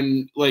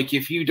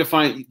 if you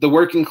define the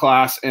working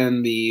class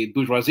and the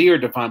bourgeoisie are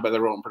defined by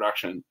their role in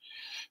production,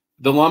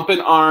 the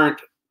lumpen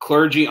aren't,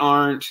 clergy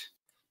aren't.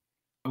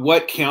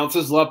 What counts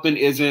as lumpen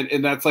isn't,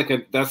 and that's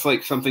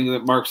like something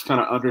that Marx kind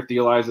of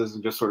under-theolizes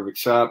and just sort of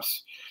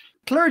accepts.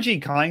 Clergy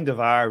kind of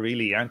are,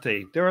 really, aren't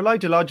they? They're an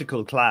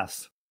ideological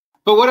class.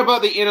 But what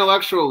about the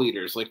intellectual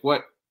leaders? Like,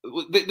 what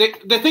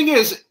the thing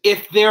is,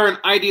 if they're an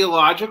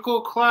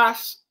ideological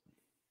class,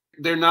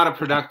 they're not a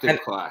productive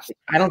class.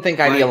 I don't think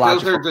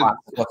ideological class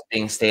is what's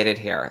being stated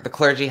here. The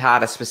clergy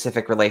had a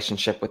specific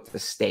relationship with the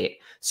state.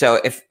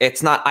 So if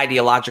it's not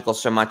ideological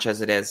so much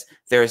as it is,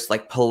 there's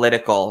like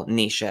political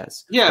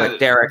niches. Yeah, like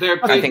Derick,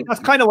 I think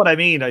that's kind of what I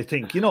mean. I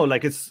think, you know,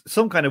 like it's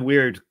some kind of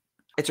weird.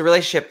 It's a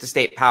relationship to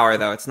state power,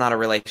 though. It's not a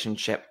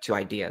relationship to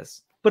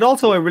ideas. But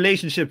also a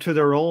relationship to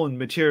their own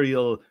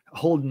material,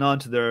 holding on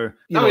to their,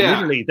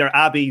 literally their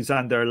abbeys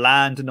and their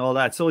land and all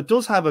that. So it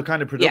does have a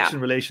kind of production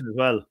relation as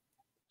well.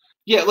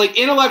 Yeah, like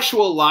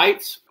intellectual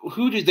lights,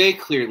 who do they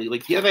clearly,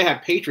 like, yeah, they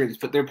have patrons,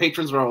 but their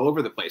patrons are all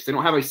over the place. They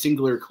don't have a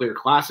singular clear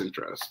class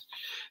interest.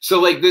 So,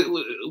 like,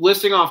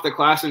 listing off the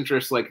class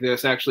interests like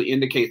this actually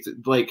indicates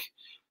that, like,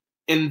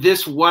 in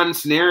this one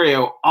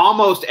scenario,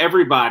 almost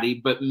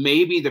everybody, but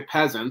maybe the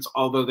peasants,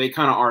 although they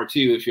kind of are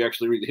too, if you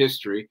actually read the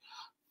history,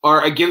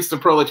 are against the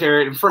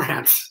proletariat in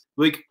France,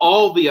 like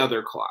all the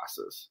other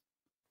classes.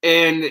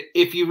 And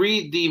if you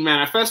read the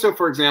manifesto,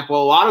 for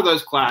example, a lot of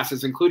those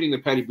classes, including the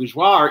petty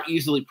bourgeois, are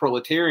easily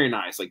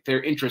proletarianized. Like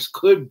their interest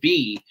could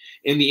be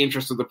in the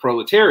interest of the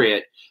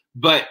proletariat,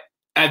 but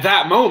at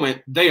that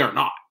moment, they are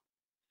not.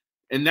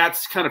 And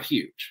that's kind of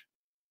huge.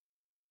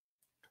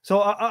 So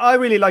I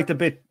really like the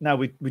bit, now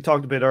we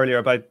talked a bit earlier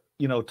about,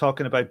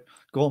 talking about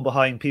going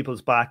behind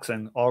people's backs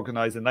and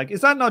organizing. Like,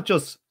 is that not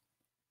just,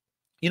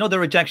 the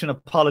rejection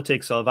of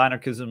politics, of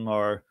anarchism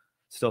or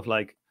stuff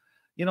like,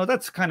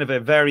 that's kind of a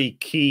very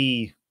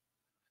key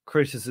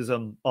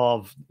criticism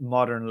of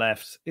modern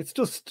left. It's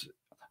just,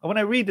 when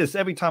I read this,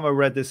 every time I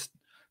read this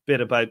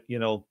bit about,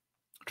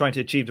 trying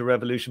to achieve the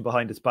revolution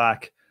behind its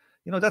back,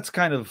 that's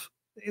kind of,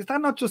 is that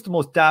not just the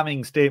most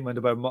damning statement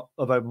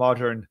about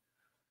modern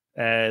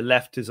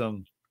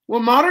leftism?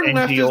 Well, modern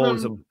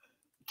NGOism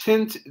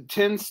leftism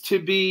tends to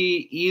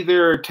be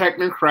either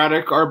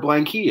technocratic or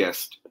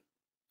Blanquist,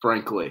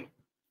 frankly.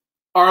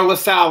 Or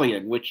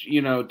Lassallean, which,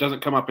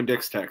 doesn't come up in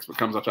Dick's text, but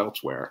comes up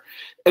elsewhere.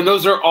 And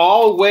those are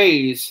all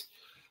ways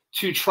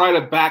to try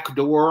to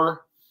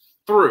backdoor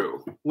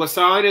through.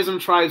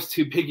 Lassalleanism tries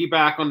to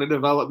piggyback on the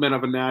development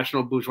of a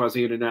national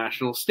bourgeoisie and a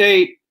national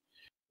state.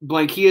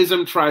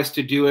 Blanquism tries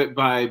to do it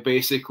by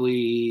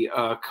basically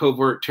a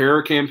covert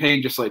terror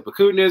campaign, just like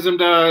Bakutanism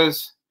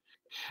does.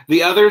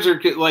 The others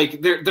are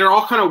like, they're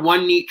all kind of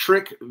one neat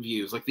trick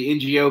views, like the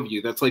NGO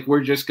view. That's like,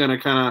 we're just going to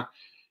kind of,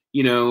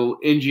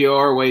 NGO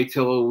our way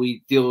till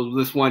we deal with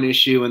this one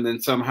issue and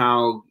then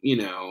somehow,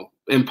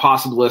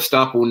 impossibilist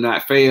up when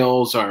that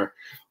fails, or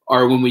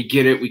when we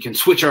get it, we can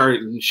switch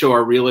and show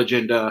our real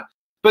agenda.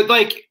 But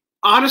like,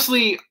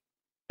 honestly,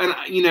 and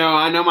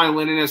I know my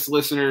Leninist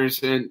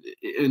listeners and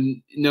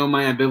know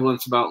my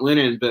ambivalence about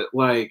Lenin, but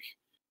like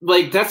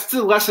that's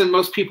the lesson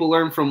most people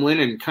learn from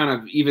Lenin, kind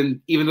of, even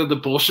though the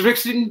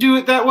Bolsheviks didn't do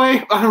it that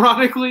way,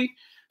 ironically.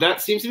 That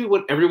seems to be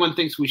what everyone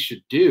thinks we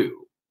should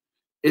do.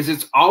 Is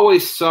it's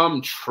always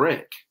some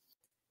trick.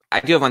 I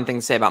do have one thing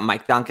to say about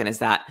Mike Duncan, is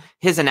that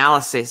his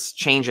analysis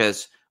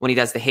changes when he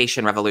does the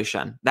Haitian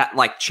Revolution. That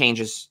like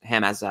changes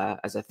him as a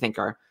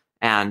thinker,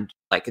 and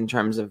like in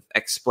terms of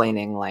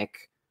explaining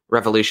like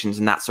revolutions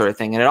and that sort of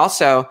thing. And it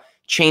also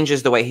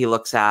changes the way he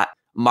looks at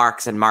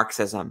Marx and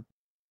Marxism.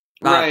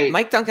 Right.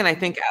 Mike Duncan, I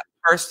think at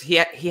first he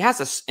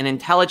has an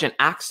intelligent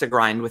axe to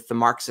grind with the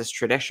Marxist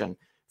tradition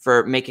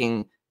for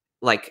making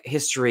like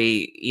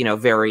history,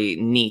 very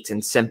neat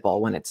and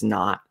simple when it's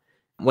not.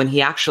 When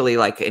he actually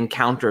like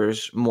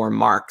encounters more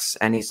Marx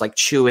and he's like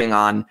chewing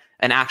on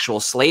an actual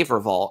slave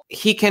revolt,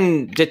 he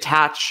can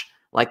detach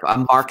like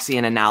a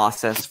Marxian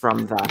analysis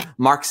from the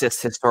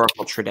Marxist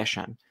historical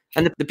tradition.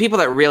 And the people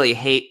that really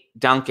hate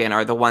Duncan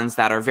are the ones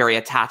that are very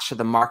attached to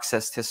the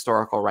Marxist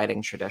historical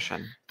writing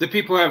tradition. The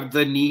people who have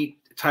the neat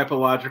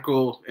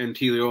typological and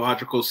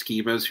teleological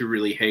schemas who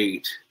really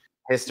hate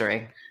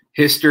history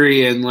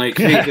and like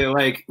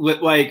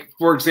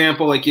for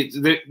example,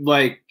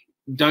 like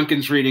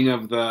Duncan's reading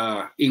of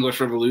the English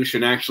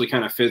Revolution actually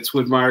kind of fits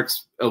with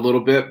Marx a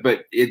little bit,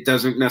 but it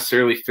doesn't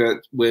necessarily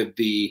fit with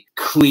the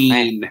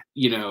clean,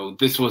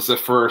 this was the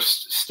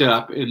first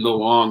step in the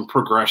long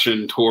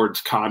progression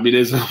towards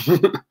communism.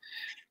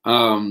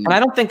 And I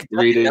don't think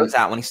Duncan knows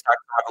that when he started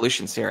the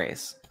Revolution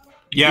series.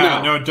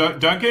 Yeah, no,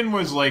 Duncan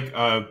was like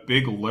a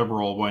big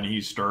liberal when he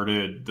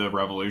started the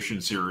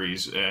Revolution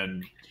series,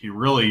 and he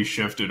really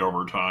shifted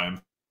over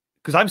time.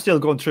 Because I'm still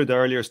going through the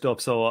earlier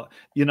stuff. So,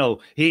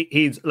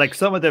 he's like,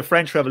 some of the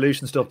French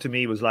Revolution stuff to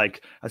me was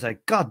like, I was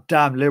like, God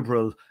damn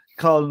liberal,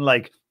 calling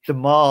like the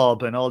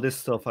mob and all this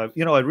stuff. It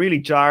really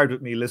jarred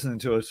with me listening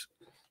to it.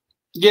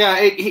 Yeah,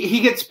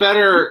 he gets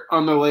better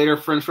on the later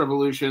French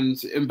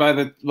revolutions. And by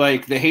the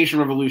Haitian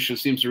Revolution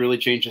seems to really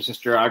change his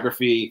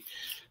historiography.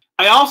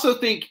 I also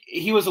think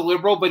he was a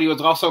liberal, but he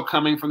was also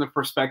coming from the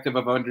perspective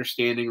of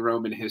understanding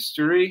Roman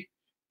history.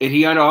 And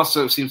he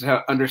also seems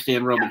to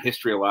understand Roman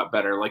history a lot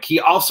better. Like he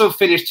also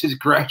finished his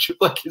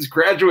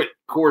graduate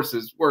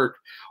courses work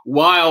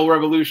while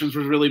revolutions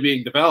was really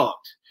being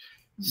developed.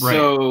 Right.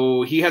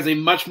 So he has a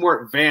much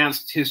more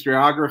advanced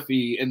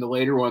historiography in the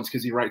later ones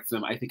because he writes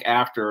them, I think,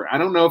 after. I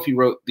don't know if he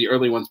wrote the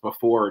early ones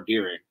before or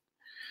during.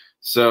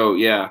 So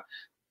yeah,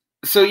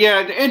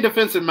 in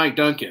defense of Mike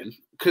Duncan,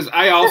 because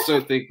I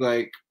also think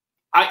like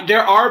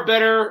there are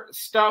better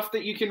stuff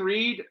that you can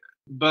read,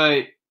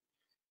 but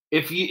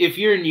if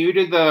you're new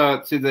to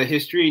the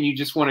history and you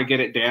just want to get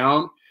it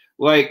down,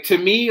 like to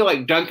me,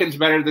 like Duncan's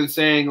better than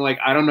saying like,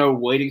 I don't know,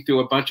 wading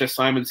through a bunch of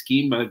Simon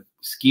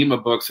schema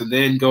books and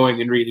then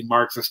going and reading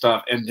Marx and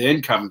stuff and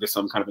then coming to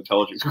some kind of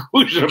intelligent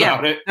conclusion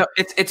about it. No,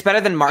 it's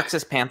better than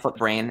Marx's pamphlet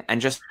brain and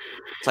just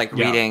like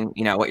reading,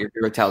 what your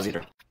guru tells you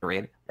to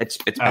read. It's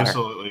better.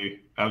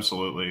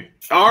 Absolutely.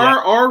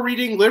 Or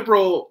reading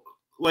liberal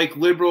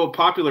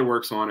popular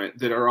works on it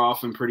that are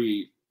often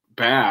pretty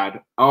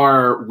bad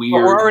are weird.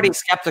 But we're already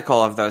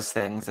skeptical of those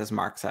things, as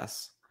Marx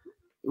says.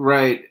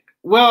 Right.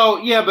 Well,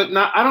 yeah, but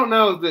not. I don't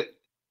know that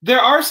there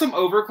are some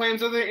overclaims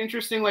that are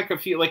interesting. Like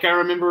I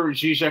remember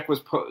Zizek was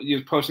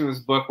posting this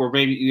book where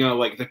maybe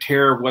like the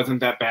terror wasn't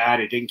that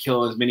bad. It didn't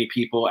kill as many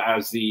people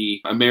as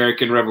the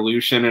American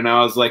Revolution, and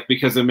I was like,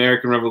 because the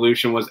American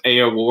Revolution was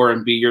a war,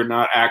 and B, you're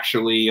not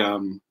actually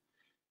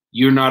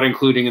you're not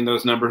including in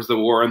those numbers the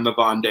war in the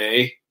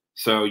Vendée,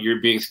 so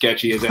you're being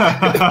sketchy as that.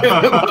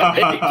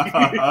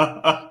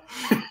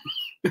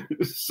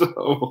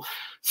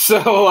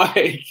 so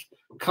like,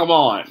 come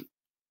on.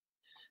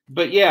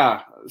 But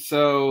yeah,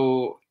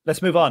 so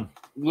let's move on.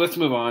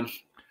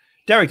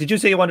 Derick, did you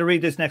say you want to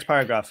read this next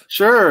paragraph?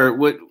 Sure.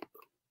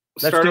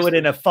 Let's do it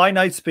in a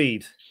finite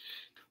speed.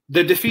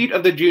 The defeat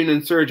of the June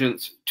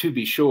insurgents, to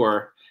be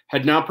sure,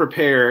 had now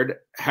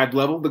had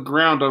leveled the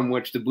ground on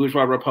which the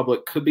bourgeois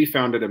republic could be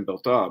founded and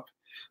built up.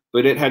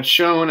 But it had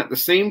shown at the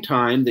same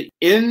time that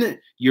in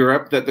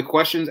Europe that the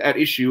questions at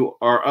issue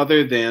are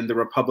other than the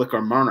republic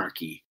or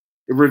monarchy.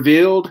 It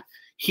revealed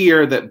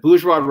here that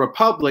bourgeois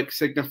republic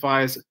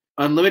signifies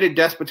unlimited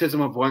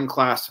despotism of one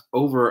class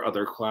over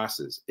other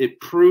classes.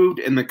 It proved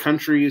in the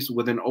countries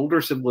with an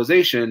older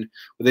civilization,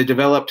 with a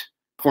developed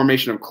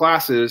formation of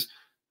classes,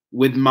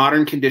 with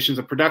modern conditions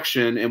of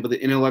production, and with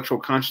the intellectual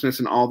consciousness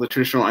and all the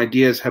traditional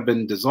ideas have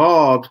been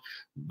dissolved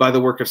by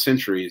the work of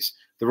centuries.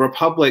 The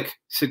republic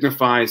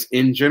signifies,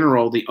 in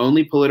general, the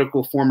only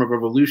political form of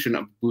revolution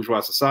of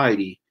bourgeois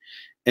society,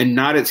 and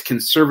not its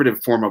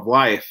conservative form of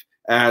life,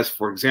 as,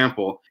 for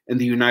example, in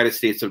the United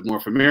States of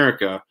North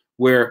America,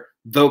 where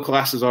though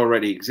classes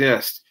already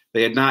exist,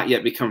 they had not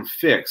yet become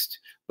fixed,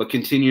 but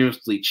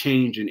continuously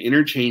change and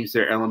interchange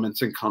their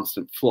elements in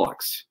constant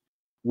flux.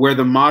 Where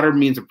the modern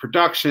means of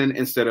production,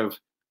 instead of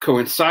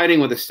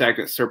coinciding with a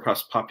stagnant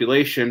surplus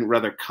population,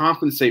 rather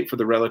compensate for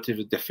the relative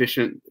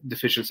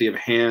deficiency of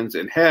hands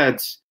and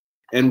heads,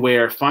 and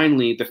where,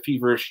 finally, the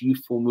feverish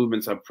youthful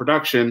movements of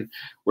production,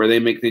 where they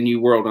make the new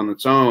world on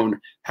its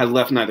own, had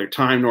left neither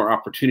time nor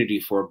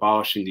opportunity for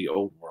abolishing the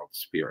old world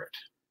spirit.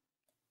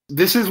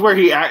 This is where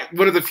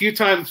one of the few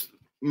times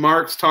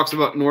Marx talks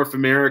about North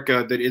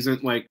America that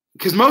isn't like,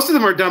 because most of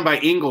them are done by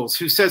Engels,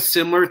 who says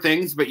similar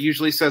things, but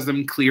usually says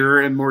them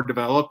clearer and more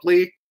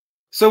developedly.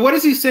 So what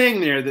is he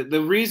saying there? That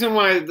the reason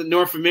why the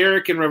North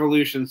American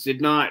revolutions did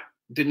not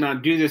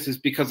do this is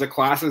because the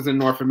classes in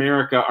North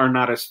America are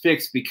not as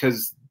fixed,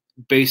 because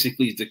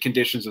basically the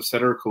conditions of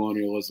settler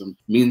colonialism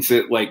means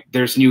that like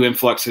there's new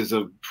influxes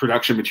of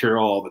production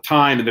material all the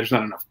time, and there's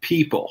not enough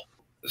people.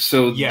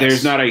 So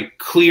There's not a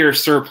clear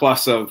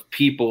surplus of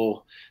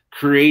people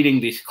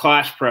creating these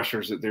class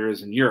pressures that there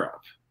is in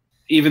Europe.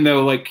 Even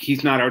though like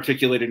he's not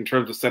articulated in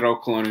terms of settler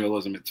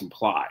colonialism, it's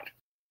implied.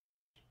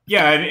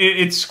 Yeah, and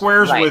it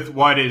squares with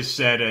what is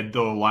said in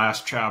the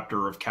last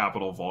chapter of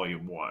Capital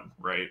Volume 1,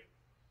 right?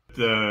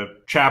 The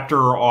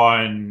chapter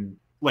on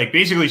like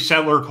basically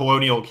settler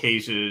colonial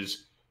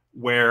cases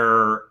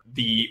where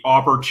the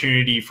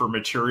opportunity for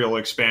material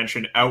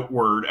expansion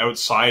outward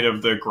outside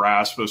of the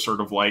grasp of sort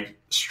of like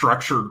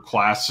structured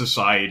class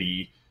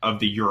society of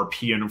the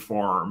European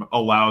form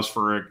allows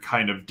for a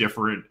kind of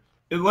different,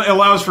 it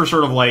allows for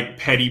sort of like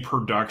petty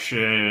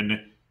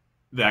production,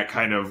 that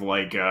kind of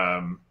like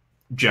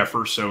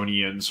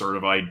Jeffersonian sort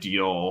of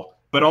ideal,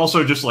 but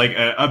also just like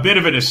a bit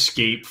of an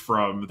escape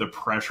from the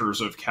pressures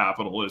of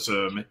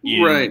capitalism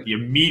in the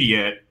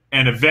immediate,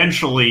 and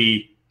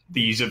eventually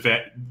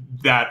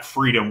that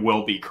freedom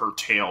will be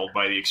curtailed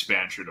by the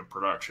expansion of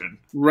production.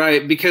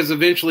 Right, because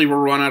eventually we'll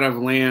run out of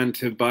land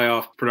to buy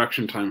off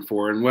production time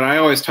for. And what I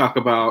always talk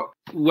about,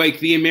 like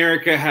the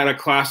America had a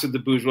class of the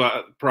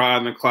bourgeois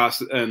and the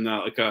class and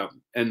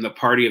and the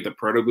party of the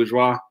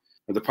proto-bourgeois,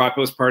 or the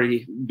populist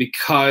party,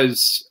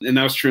 because, and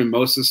that was true in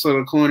most of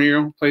the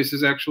colonial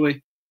places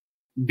actually,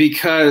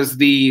 because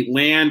the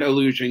land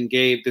illusion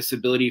gave this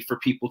ability for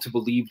people to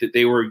believe that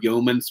they were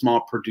yeoman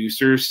small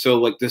producers. So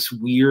like this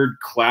weird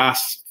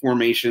class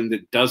formation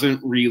that doesn't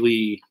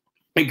really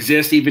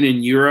exist even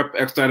in Europe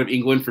outside of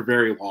England for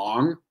very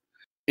long.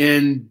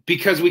 And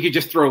because we could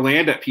just throw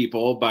land at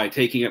people by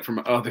taking it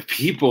from other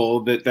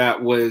people,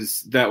 that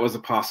was a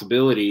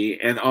possibility.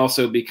 And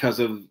also because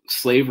of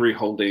slavery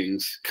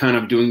holdings kind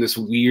of doing this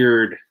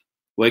weird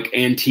like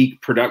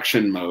antique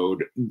production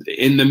mode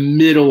in the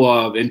middle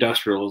of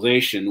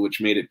industrialization,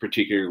 which made it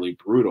particularly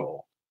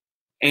brutal.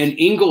 And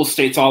Engels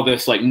states all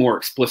this like more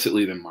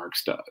explicitly than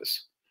Marx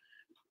does.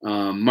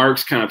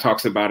 Marx kind of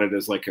talks about it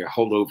as like a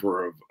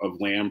holdover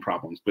of land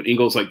problems, but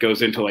Engels like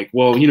goes into like,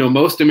 well, you know,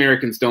 most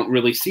Americans don't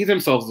really see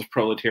themselves as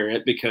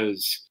proletariat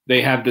because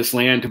they have this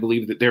land to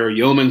believe that they're a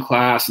yeoman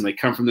class and they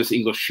come from this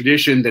English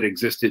tradition that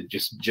existed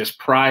just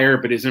prior,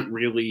 but isn't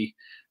really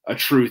a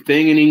true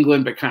thing in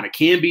England, but kind of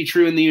can be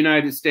true in the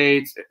United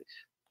States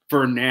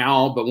for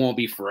now, but won't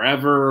be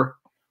forever.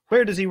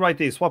 Where does he write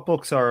these? What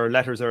books or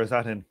letters is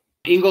that in?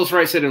 Engels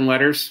writes it in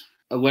letters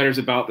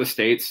about the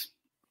states.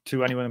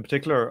 To anyone in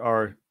particular,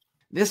 or?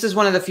 This is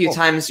one of the few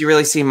times you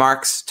really see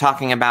Marx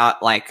talking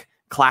about like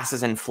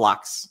classes in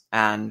flux,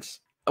 and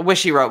I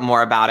wish he wrote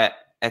more about it.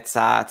 It's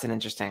an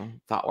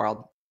interesting thought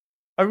world.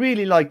 I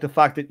really like the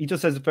fact that he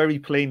just says it very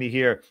plainly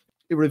here.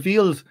 It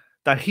reveals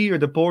that here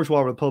the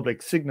bourgeois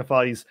republic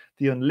signifies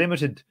the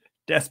unlimited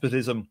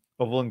despotism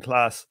of one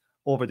class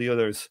over the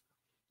others.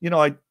 You know,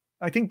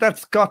 I think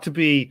that's got to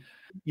be,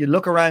 you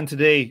look around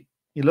today,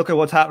 you look at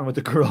what's happening with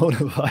the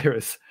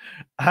coronavirus,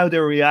 how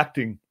they're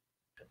reacting,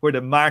 where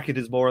the market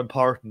is more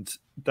important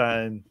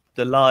than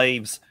the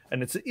lives,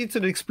 and it's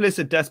an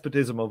explicit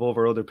despotism of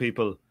over other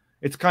people.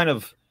 It's kind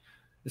of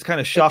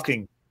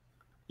shocking.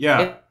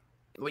 Yeah.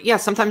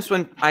 Sometimes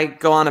when I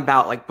go on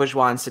about like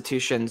bourgeois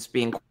institutions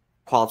being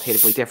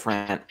qualitatively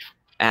different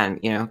and,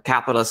 you know,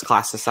 capitalist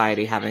class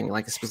society having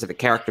like a specific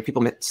character,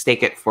 people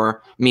mistake it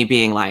for me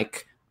being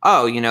like,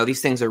 oh, you know,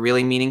 these things are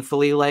really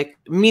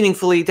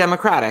meaningfully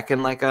democratic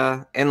in like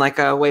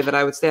a way that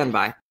I would stand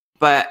by.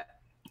 But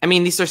I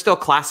mean, these are still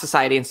class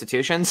society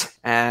institutions,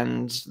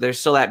 and there's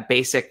still that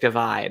basic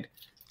divide.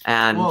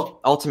 And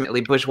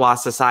ultimately, bourgeois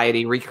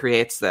society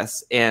recreates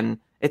this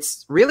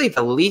it's really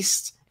the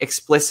least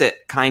explicit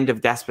kind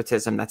of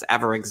despotism that's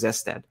ever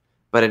existed,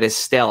 but it is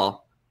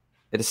still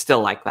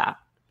like that.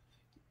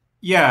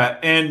 Yeah,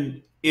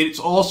 and it's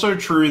also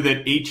true that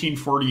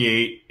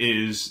 1848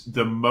 is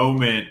the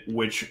moment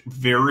which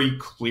very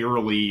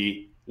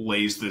clearly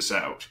lays this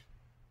out,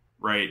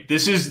 right?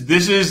 This is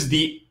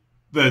the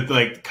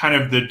like kind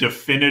of the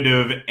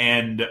definitive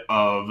end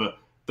of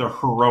the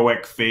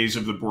heroic phase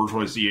of the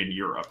bourgeoisie in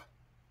Europe.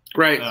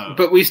 Right,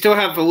 but we still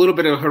have a little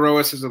bit of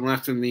heroicism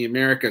left in the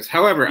Americas.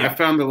 However, I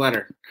found the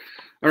letter.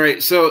 All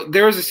right, so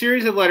there was a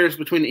series of letters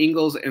between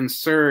Engels and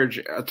Serge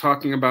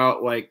talking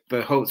about like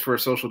the hopes for a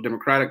social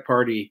democratic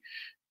party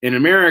in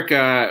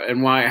America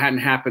and why it hadn't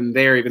happened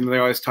there, even though they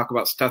always talk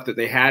about stuff that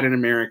they had in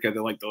America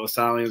that like the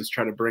Lassalleans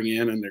try to bring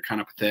in, and they're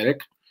kind of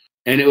pathetic.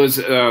 And it was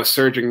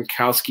Serge and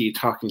Kautsky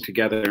talking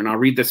together, and I'll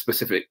read this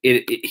specific.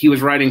 He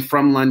was writing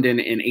from London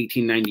in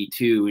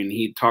 1892, and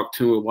he talked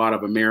to a lot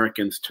of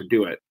Americans to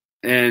do it.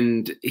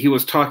 And he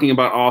was talking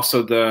about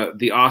also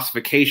the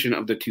ossification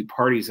of the two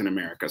parties in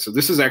America. So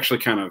this is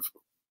actually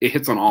it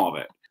hits on all of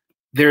it.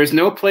 There is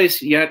no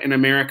place yet in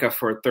America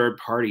for a third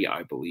party,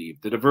 I believe.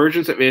 The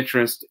divergence of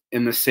interest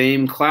in the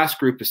same class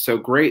group is so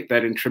great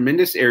that in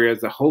tremendous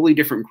areas, the wholly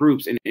different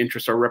groups and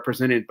interests are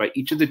represented by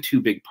each of the two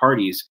big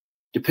parties,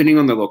 depending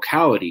on the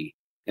locality,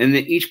 and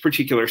that each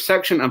particular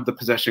section of the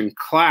possession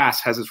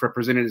class has its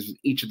representatives in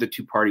each of the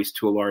two parties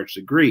to a large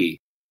degree.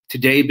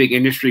 Today, big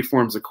industry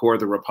forms the core of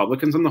the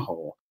Republicans on the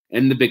whole,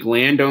 and the big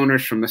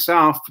landowners from the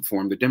South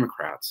form the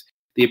Democrats.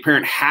 The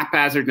apparent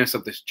haphazardness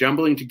of this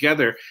jumbling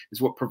together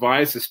is what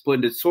provides the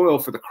splendid soil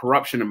for the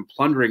corruption and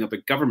plundering of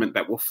the government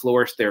that will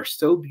flourish there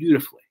so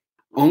beautifully.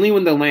 Only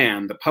when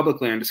the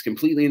public land, is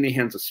completely in the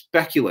hands of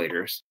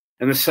speculators,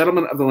 and the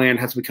settlement of the land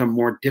has become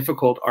more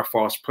difficult or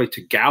falls prey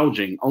to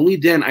gouging, only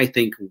then, I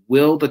think,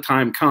 will the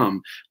time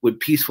come with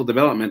peaceful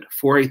development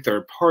for a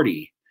third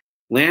party.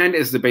 Land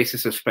is the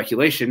basis of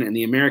speculation, and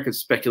the American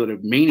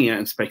speculative mania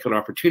and speculative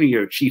opportunity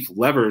are chief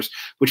levers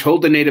which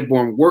hold the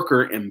native-born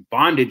worker in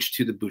bondage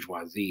to the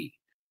bourgeoisie.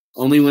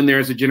 Only when there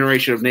is a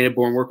generation of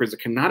native-born workers that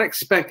cannot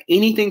expect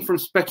anything from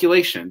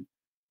speculation,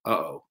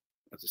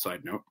 that's a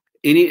side note,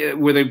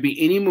 will there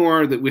be any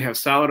more that we have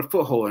solid a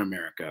foothold in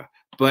America.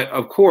 But,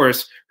 of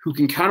course, who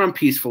can count on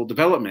peaceful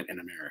development in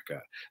America?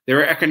 There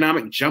are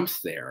economic jumps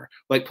there,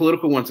 like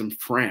political ones in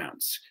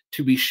France.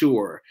 To be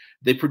sure,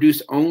 they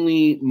produce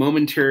only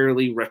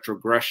momentarily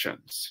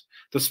retrogressions.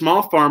 The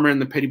small farmer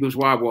and the petty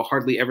bourgeois will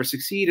hardly ever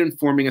succeed in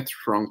forming a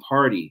strong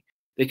party.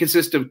 They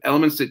consist of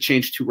elements that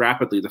change too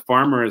rapidly. The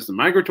farmer is the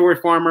migratory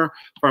farmer,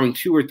 farming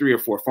 2 or 3 or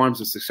 4 farms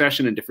in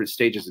succession in different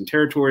stages and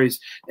territories.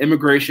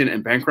 Immigration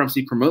and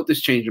bankruptcy promote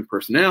this change in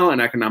personnel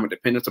and economic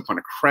dependence upon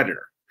a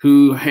creditor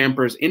who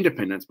hampers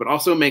independence, but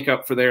also make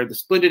up for the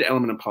splendid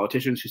element of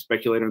politicians who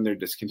speculate on their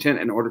discontent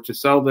in order to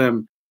sell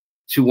them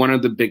to one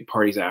of the big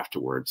parties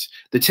afterwards.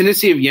 The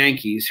tendency of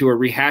Yankees who are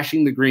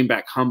rehashing the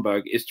greenback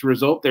humbug is to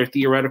result their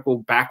theoretical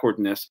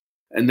backwardness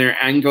and their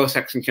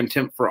Anglo-Saxon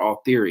contempt for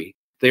all theory.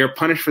 They are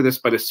punished for this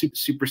by the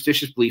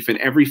superstitious belief in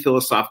every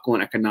philosophical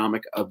and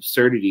economic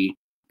absurdity,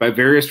 by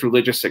various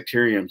religious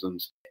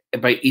sectarianisms,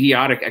 and by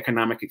idiotic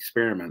economic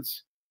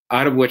experiments,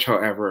 out of which,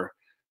 however,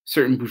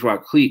 certain bourgeois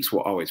cliques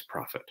will always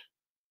profit.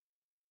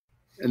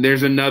 And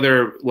there's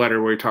another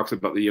letter where he talks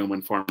about the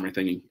yeoman farmer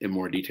thing in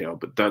more detail,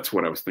 but that's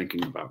what I was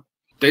thinking about.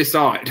 They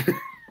saw it.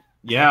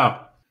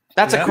 Yeah.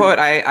 That's a quote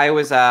I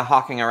was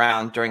hawking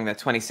around during the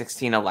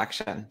 2016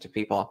 election to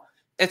people.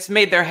 it's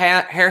made their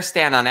hair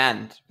stand on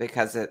end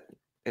because it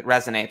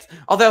resonates.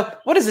 Although,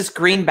 what is this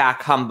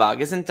greenback humbug?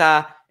 Isn't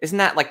that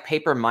like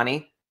paper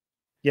money?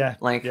 Yeah,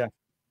 like yeah,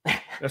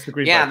 that's the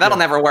greenback. Yeah, that'll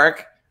never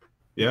work.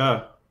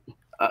 Yeah.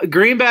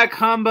 Greenback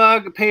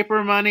humbug,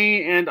 paper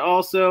money, and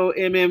also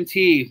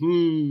MMT.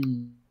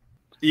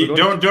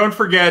 Don't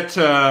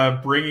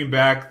forget bringing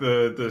back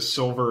the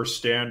silver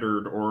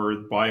standard or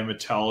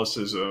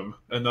bimetallicism,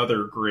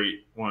 another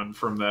great one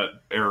from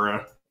that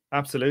era.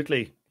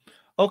 Absolutely.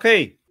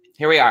 Okay.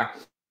 Here we are.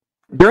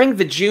 During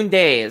the June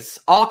days,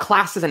 all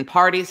classes and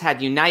parties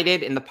had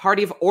united in the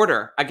party of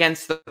order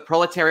against the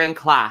proletarian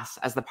class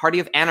as the party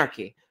of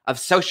anarchy, of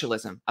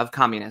socialism, of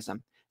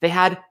communism. They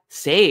had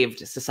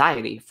saved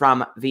society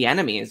from the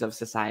enemies of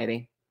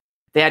society.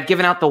 They had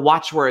given out the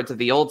watchwords of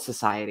the old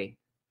society: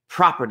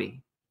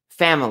 property,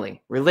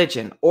 family,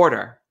 religion,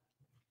 order,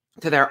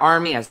 to their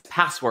army as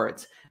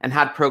passwords, and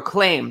had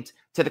proclaimed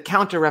to the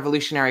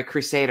counter-revolutionary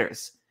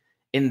crusaders,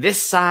 "In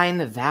this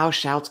sign thou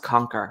shalt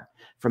conquer."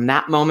 From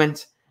that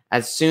moment,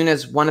 as soon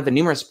as one of the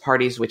numerous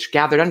parties which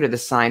gathered under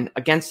this sign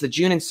against the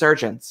June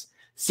insurgents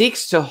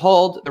seeks to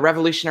hold the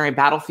revolutionary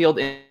battlefield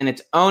in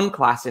its own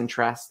class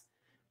interest,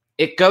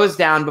 it goes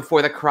down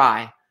before the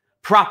cry: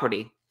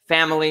 property,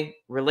 family,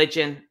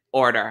 religion,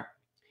 order.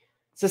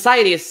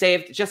 Society is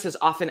saved just as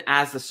often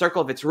as the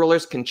circle of its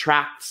rulers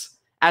contracts,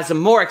 as a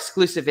more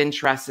exclusive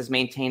interest is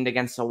maintained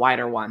against a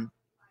wider one.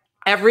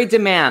 Every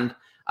demand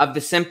of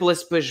the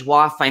simplest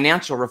bourgeois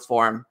financial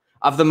reform,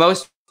 of the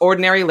most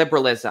ordinary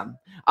liberalism,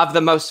 of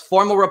the most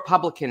formal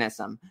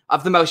republicanism,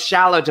 of the most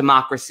shallow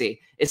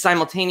democracy, is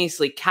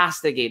simultaneously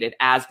castigated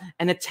as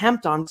an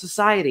attempt on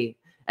society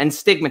and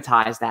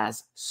stigmatized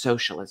as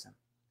socialism.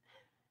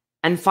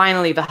 And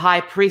finally, the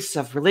high priests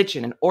of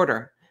religion and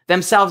order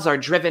themselves are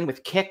driven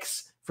with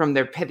kicks from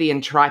their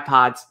Pythian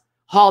tripods,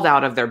 hauled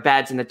out of their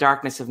beds in the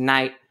darkness of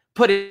night,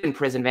 put in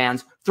prison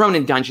vans, thrown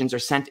in dungeons, or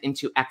sent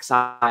into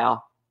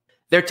exile.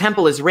 Their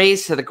temple is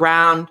razed to the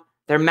ground,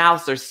 their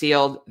mouths are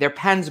sealed, their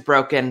pens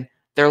broken,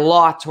 their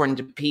law torn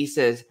to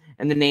pieces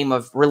in the name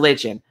of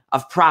religion,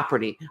 of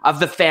property, of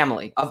the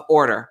family, of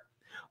order.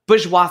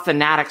 Bourgeois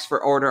fanatics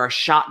for order are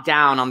shot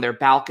down on their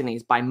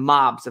balconies by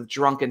mobs of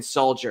drunken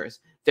soldiers,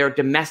 their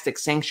domestic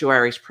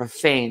sanctuaries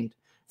profaned,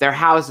 their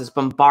houses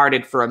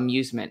bombarded for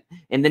amusement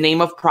in the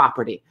name of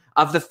property,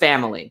 of the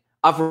family,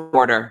 of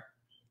order.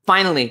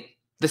 Finally,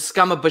 the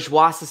scum of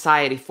bourgeois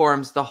society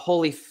forms the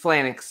holy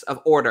phalanx of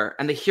order,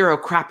 and the hero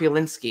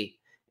Krapulinski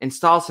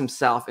installs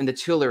himself in the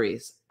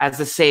Tuileries as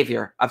the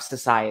savior of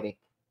society.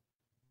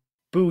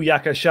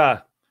 Booyaka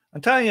Shah.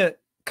 I'm telling you,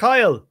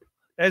 Kyle,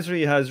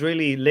 Ezri has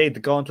really laid the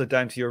gauntlet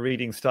down to your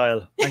reading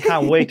style. I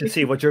can't wait to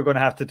see what you're going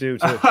to have to do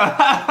to come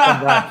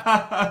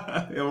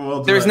back.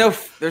 Yeah, there's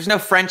no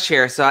French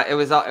here, so it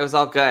was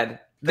all good.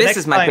 This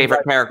is my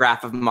favorite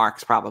paragraph of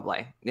Marx,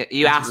 probably.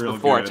 You asked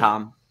before, good.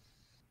 Tom.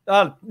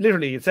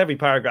 Literally, it's every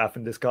paragraph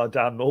in this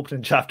goddamn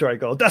opening chapter I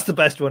go, that's the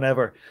best one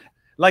ever.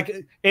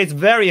 Like, it's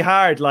very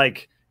hard,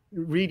 like,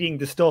 reading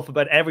the stuff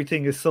about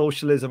everything is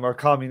socialism or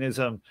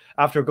communism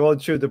after going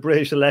through the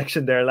British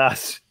election there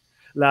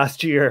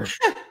last year.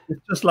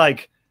 It's just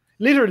like,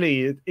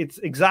 literally, it's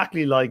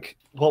exactly like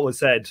what was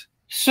said.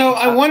 So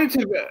I wanted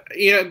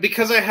to,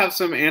 because I have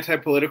some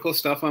anti-political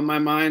stuff on my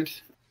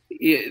mind,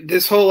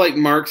 this whole like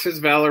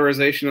Marxist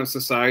valorization of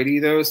society,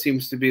 though,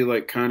 seems to be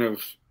like kind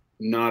of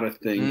not a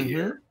thing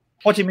here.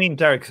 What do you mean,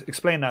 Derick?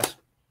 Explain that.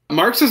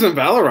 Marx doesn't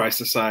valorize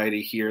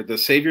society here. The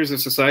saviors of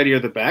society are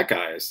the bad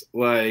guys.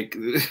 Like,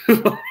 the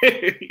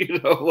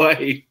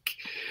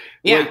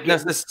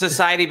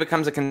society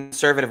becomes a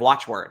conservative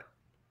watchword.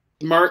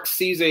 Marx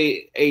sees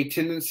a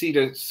tendency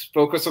to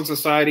focus on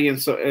society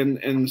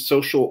and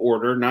social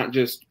order, not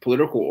just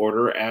political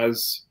order,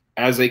 as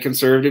a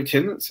conservative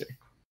tendency.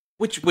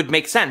 Which would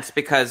make sense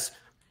because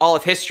all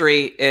of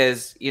history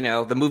is,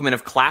 the movement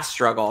of class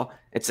struggle.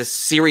 It's a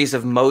series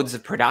of modes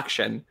of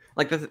production.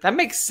 Like that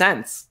makes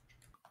sense.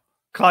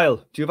 Kyle,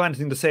 do you have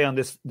anything to say on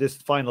this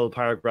final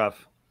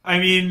paragraph? I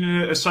mean,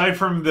 aside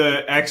from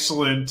the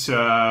excellent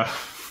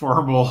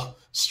formal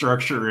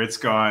structure it's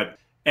got,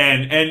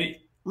 and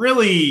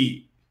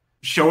really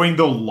showing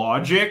the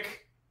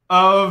logic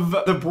of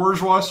the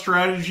bourgeois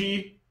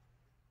strategy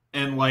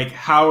and like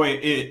how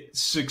it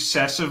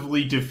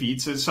successively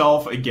defeats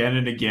itself again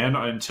and again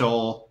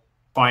until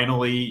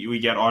finally we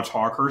get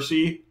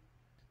autocracy.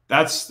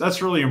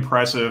 That's really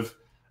impressive.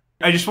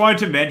 I just wanted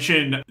to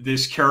mention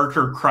this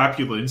character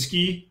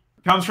Krapulinski.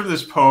 It comes from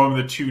this poem,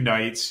 The Two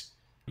Knights.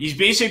 He's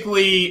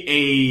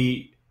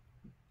basically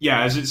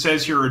as it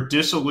says here, a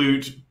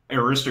dissolute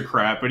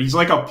aristocrat, but he's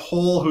like a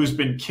Pole who's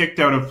been kicked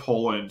out of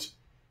Poland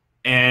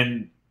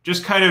and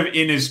just kind of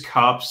in his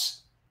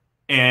cups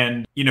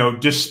and,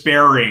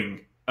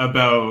 despairing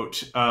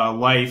about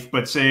life,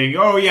 but saying,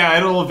 oh yeah,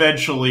 it'll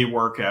eventually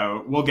work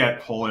out. We'll get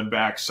Poland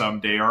back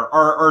someday.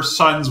 Our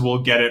sons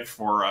will get it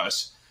for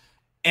us.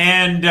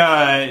 And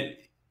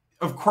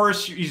of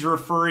course, he's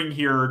referring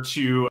here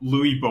to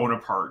Louis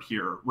Bonaparte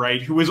here,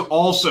 right? Who was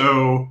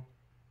also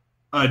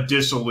a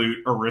dissolute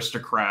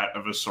aristocrat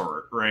of a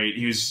sort, right?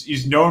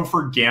 He's known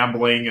for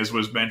gambling, as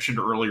was mentioned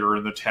earlier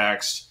in the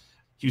text.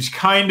 He was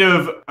kind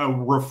of a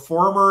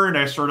reformer in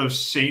a sort of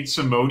Saint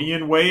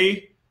Simonian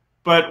way,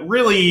 but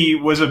really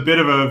was a bit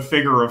of a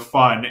figure of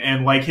fun.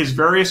 And like his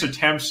previous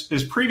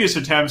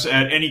attempts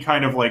at any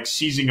kind of like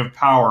seizing of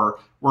power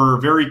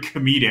were very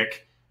comedic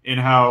in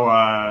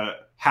how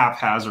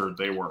haphazard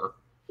they were.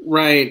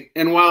 Right.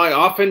 And while I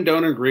often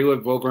don't agree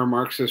with vulgar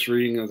Marxist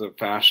reading of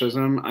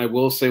fascism, I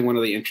will say one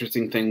of the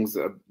interesting things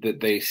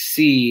that they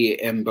see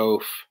in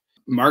both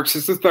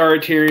Marxist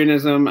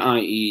authoritarianism,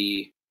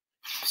 i.e.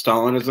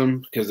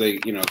 Stalinism, because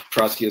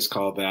Trotsky has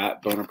called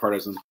that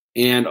Bonapartism,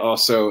 and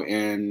also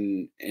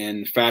in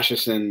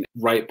fascist and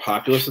right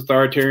populist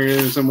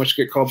authoritarianism, which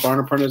get called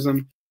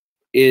Bonapartism,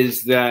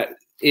 is that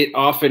it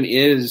often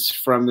is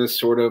from this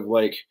sort of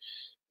like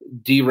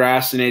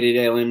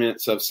deracinated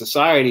elements of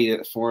society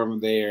that form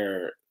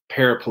their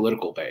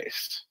parapolitical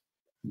base.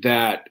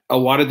 That a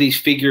lot of these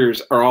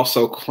figures are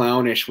also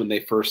clownish when they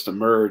first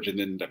emerge and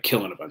then end up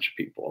killing a bunch of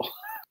people.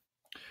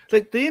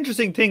 The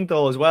interesting thing,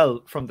 though, as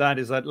well from that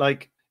is that,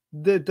 like,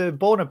 the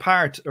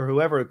Bonaparte or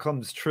whoever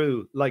comes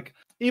through, like,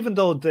 even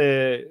though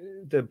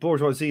the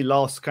bourgeoisie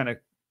lost kind of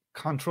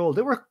control,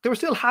 they were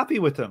still happy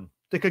with him.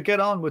 They could get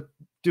on with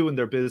doing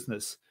their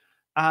business.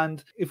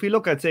 And if we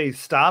look at, say,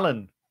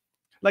 Stalin,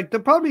 like,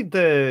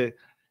 the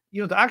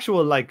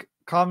actual like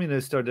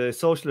communists or the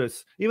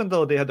socialists, even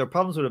though they had their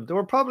problems with him, they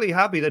were probably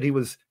happy that he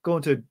was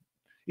going to,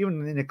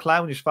 even in a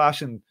clownish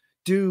fashion,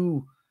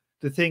 do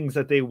the things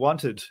that they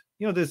wanted.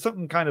 There's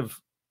something kind of,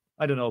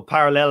 I don't know,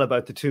 parallel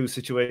about the two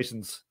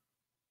situations.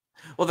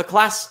 Well, the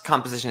class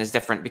composition is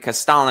different because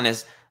Stalin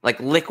is like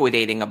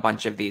liquidating a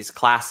bunch of these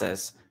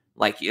classes,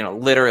 like,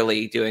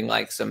 literally doing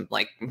like some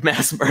like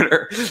mass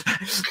murder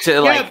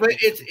to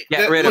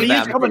get rid of them.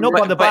 He's coming up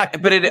on the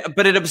back.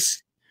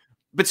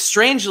 But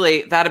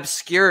strangely, that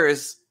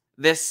obscures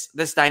this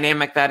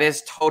dynamic that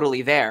is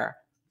totally there.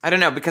 I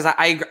don't know, because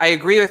I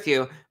agree with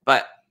you,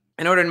 but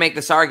in order to make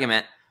this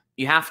argument,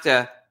 you have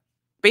to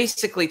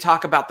basically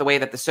talk about the way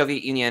that the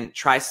Soviet Union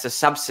tries to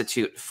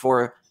substitute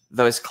for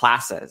those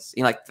classes,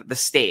 like the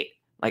state,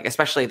 like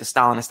especially the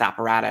Stalinist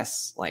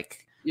apparatus,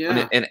 like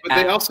but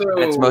they also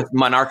it's most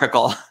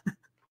monarchical.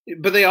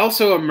 But they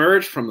also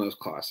emerged from those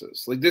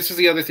classes. Like, this is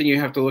the other thing you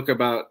have to look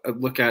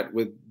at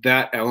with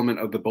that element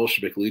of the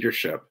Bolshevik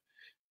leadership.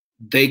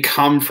 They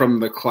come from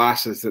the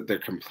classes that they're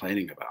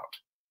complaining about,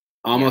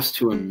 almost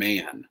to a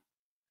man.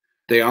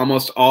 They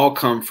almost all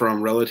come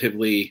from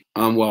relatively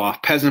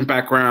well-off peasant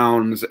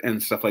backgrounds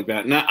and stuff like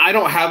that. Now, I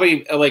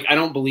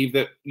don't believe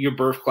that your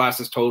birth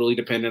class is totally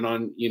dependent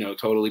on,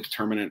 totally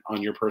determinant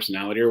on your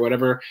personality or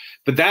whatever,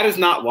 but that is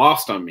not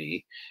lost on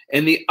me.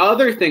 And the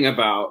other thing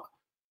about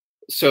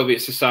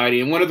Soviet society,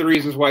 and one of the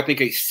reasons why I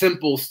think a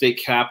simple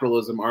state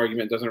capitalism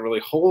argument doesn't really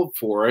hold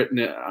for it,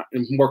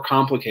 and more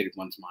complicated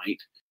ones might,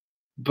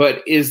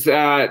 but is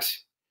that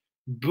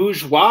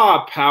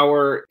bourgeois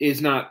power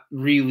is not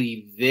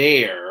really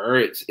there.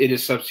 It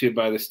is substituted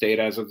by the state,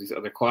 as of these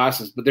other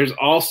classes, but there's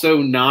also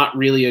not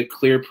really a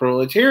clear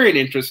proletarian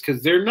interest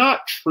because they're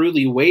not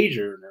truly wage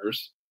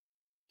earners.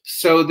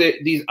 So that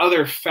these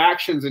other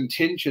factions and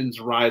tensions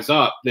rise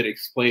up that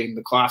explain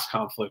the class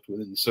conflict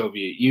within the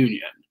Soviet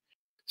Union.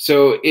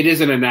 So it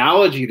is an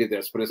analogy to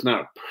this, but it's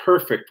not a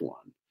perfect one.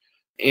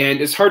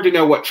 And it's hard to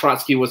know what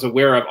Trotsky was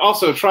aware of.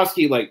 Also,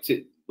 Trotsky, I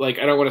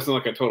don't want to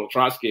sound like a total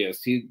Trotskyist.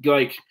 He,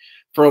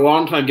 for a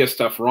long time, gets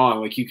stuff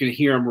wrong. Like, you can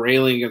hear him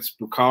railing against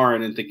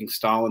Bukharin and thinking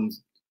Stalin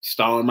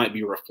might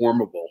be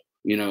reformable,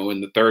 in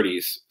the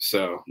 30s.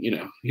 So,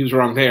 he was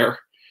wrong there.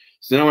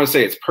 So I don't want to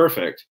say it's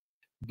perfect.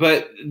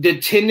 But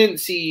the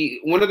tendency,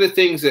 one of the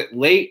things that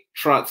late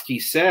Trotsky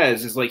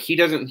says is, he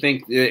doesn't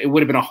think that it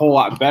would have been a whole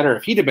lot better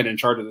if he'd have been in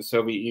charge of the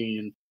Soviet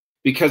Union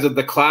because of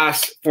the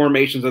class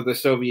formations of the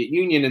Soviet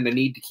Union and the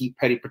need to keep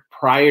petty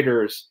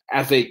proprietors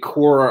as a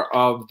core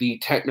of the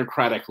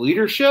technocratic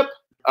leadership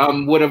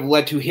would have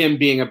led to him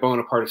being a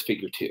Bonapartist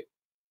figure too.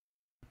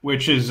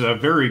 Which is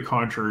very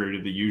contrary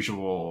to the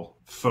usual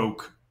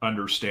folk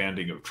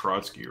understanding of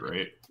Trotsky,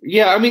 right?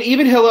 Yeah, I mean,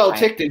 even Hillel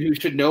Tickton, who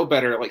should know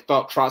better,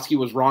 thought Trotsky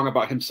was wrong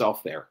about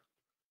himself there.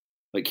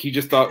 He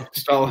just thought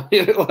Stalin,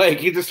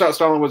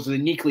 Stalin was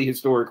uniquely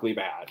historically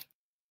bad.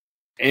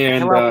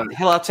 And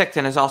Hillel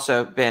Tickton has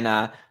also been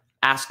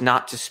asked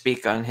not to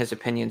speak on his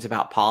opinions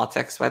about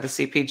politics by the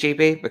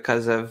CPGB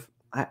because of,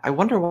 I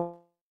wonder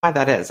why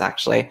that is,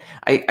 actually.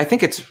 I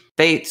think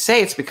they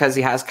say it's because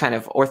he has kind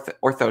of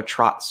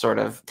ortho-trot sort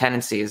of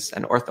tendencies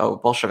and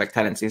ortho-Bolshevik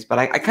tendencies, but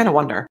I kind of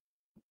wonder.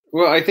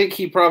 Well, I think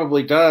he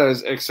probably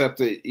does, except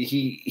that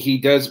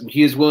he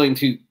is willing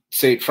to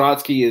say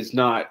Trotsky is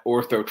not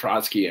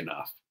ortho-Trotsky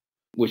enough,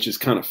 which is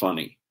kind of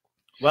funny.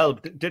 Well,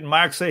 didn't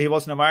Marx say he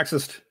wasn't a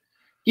Marxist?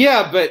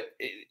 Yeah, but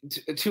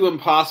too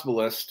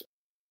impossibilist.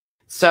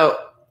 So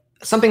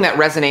something that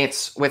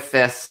resonates with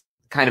this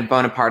kind of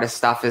Bonapartist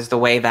stuff is the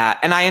way that,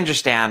 and I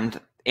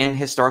understand in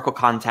historical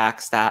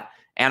context that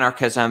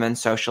anarchism and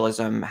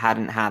socialism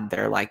hadn't had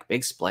their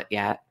big split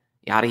yet,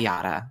 yada,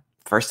 yada.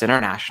 First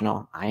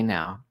International, I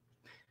know.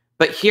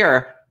 But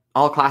here,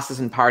 All classes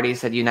and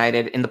parties had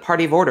united in the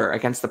party of order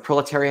against the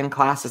proletarian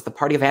class as the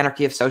party of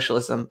anarchy, of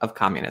socialism, of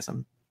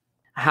communism.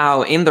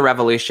 How in the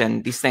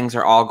revolution, these things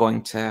are all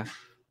going to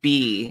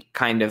be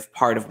kind of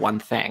part of one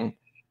thing.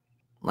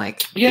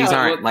 Like, these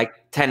aren't like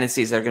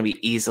tendencies that are going to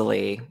be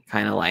easily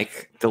kind of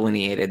like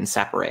delineated and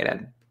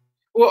separated.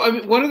 Well, I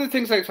mean, one of the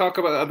things I talk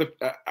about,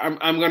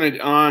 I'm going to,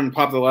 on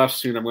Pop the Left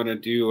soon, I'm going to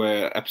do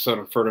an episode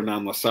of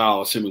Ferdinand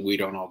Lassalle, assuming we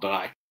don't all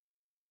die.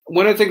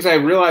 One of the things I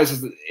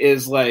realize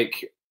is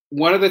like,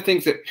 one of the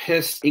things that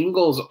pissed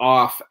Engels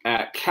off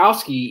at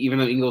Kautsky, even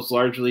though Engels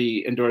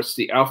largely endorsed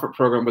the Alfred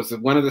program, was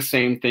that one of the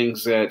same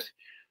things that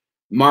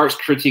Marx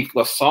critiqued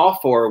Lassalle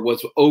for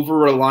was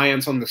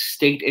over-reliance on the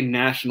state and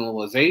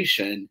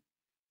nationalization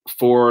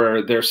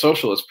for their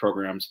socialist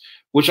programs,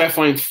 which I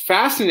find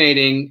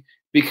fascinating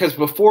because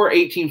before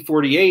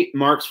 1848,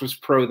 Marx was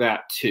pro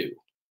that too.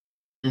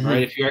 Mm-hmm.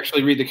 Right? If you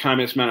actually read the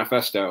Communist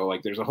Manifesto,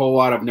 like there's a whole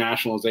lot of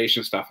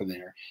nationalization stuff in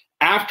there.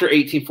 After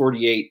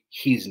 1848,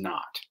 he's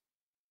not.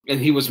 And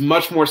he was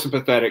much more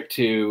sympathetic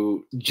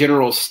to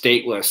general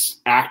stateless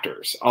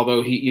actors,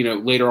 although he, you know,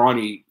 later on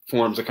he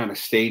forms a kind of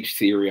stage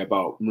theory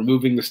about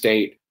removing the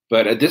state.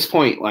 But at this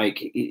point, like,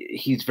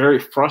 he's very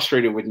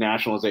frustrated with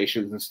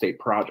nationalizations and state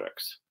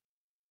projects.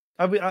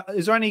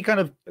 Is there any kind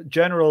of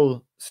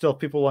general stuff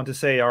people want to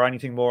say or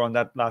anything more on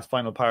that last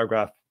final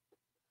paragraph?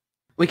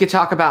 We could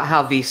talk about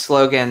how the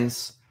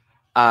slogans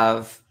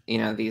of, you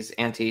know, these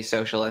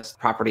anti-socialist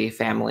property,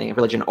 family,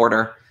 religion,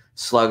 order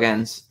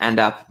slogans end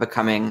up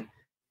becoming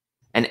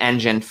an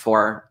engine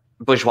for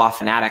bourgeois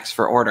fanatics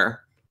for order.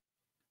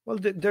 Well,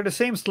 they're the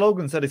same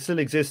slogans that still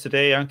exist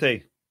today, aren't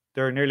they?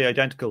 They're nearly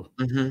identical.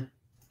 Mm-hmm.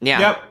 Yeah.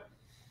 Yep.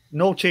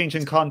 No change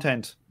in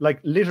content. Like,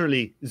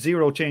 literally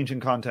zero change in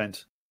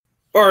content.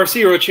 Or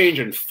zero change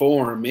in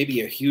form,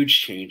 maybe a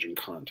huge change in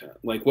content.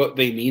 Like, what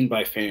they mean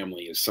by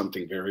family is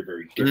something very,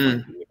 very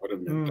different than what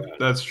it meant that.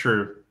 That's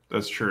true.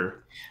 That's true.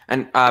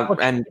 And what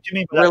do you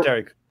mean by that,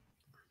 Derick?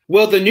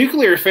 Well, the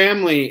nuclear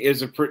family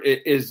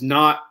is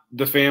not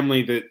the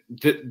family that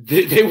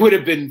they would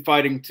have been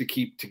fighting to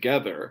keep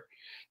together.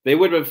 They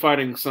would have been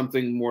fighting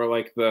something more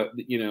like the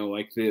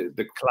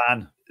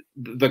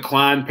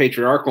clan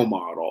patriarchal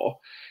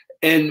model.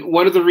 And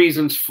one of the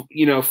reasons,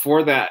 you know,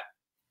 for that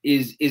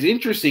is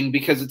interesting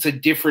because it's a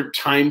different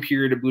time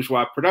period of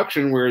bourgeois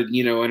production where,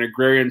 you know, an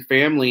agrarian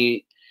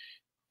family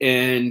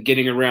and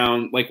getting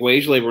around like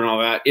wage labor and all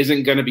that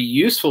isn't going to be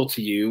useful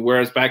to you,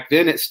 whereas back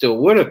then it still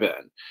would have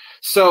been.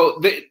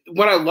 So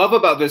what I love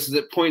about this is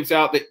it points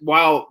out that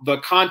while the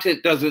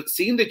content doesn't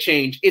seem to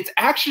change, it's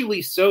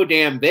actually so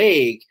damn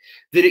vague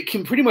that it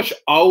can pretty much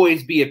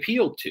always be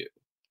appealed to.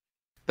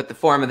 But the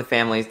form of the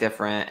family is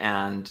different,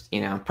 and, you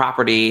know,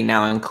 property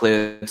now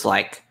includes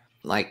like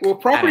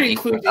property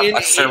includes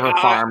a server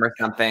farm or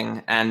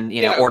something, and,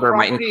 you know, order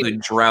might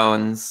include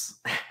drones.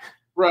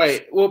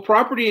 Right. Well,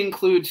 property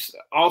includes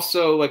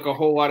also like a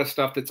whole lot of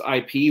stuff that's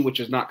IP, which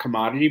is not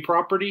commodity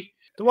property.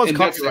 There was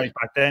copyright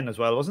back then as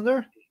well, wasn't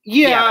there?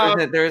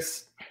 Yeah,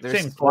 there's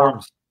same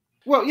forms.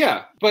 Well,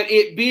 yeah, but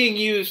it being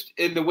used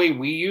in the way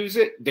we use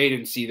it, they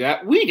didn't see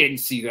that. We didn't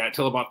see that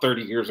till about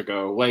 30 years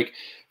ago. Like,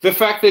 the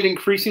fact that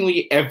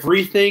increasingly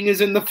everything is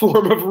in the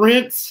form of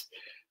rents,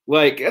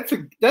 like,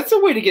 that's a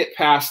way to get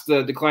past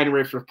the declining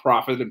rate of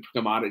profit and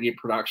commodity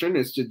production,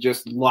 is to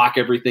just lock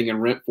everything in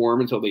rent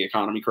form until the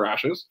economy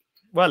crashes.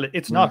 Well,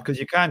 it's not, because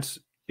you can't.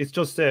 It's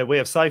just a way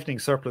of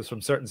siphoning surplus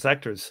from certain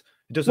sectors.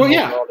 It doesn't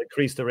overall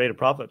increase the rate of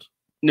profit.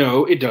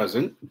 No, it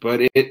doesn't, but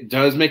it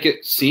does make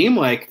it seem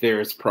like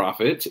there's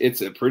profit.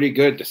 It's a pretty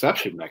good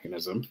deception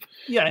mechanism.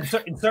 Yeah,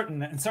 in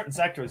certain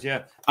sectors,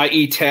 yeah.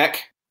 I.e.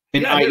 tech,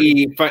 and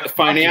i.e.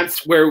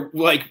 finance, where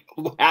like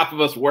half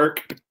of us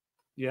work.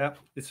 Yeah,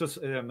 it's just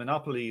a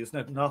monopoly, isn't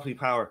it? Monopoly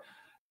power.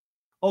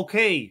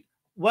 Okay,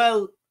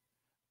 well,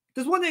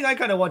 there's one thing I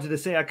kind of wanted to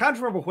say. I can't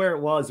remember where it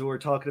was we were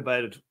talking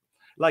about it.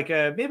 Like,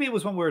 maybe it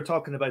was when we were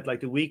talking about like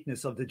the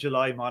weakness of the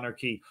July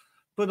monarchy,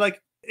 but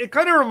like, it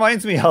kind of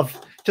reminds me of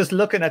just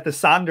looking at the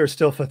Sanders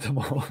stuff at the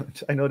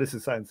moment. I know this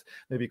sounds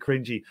maybe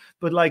cringy,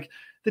 but like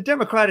the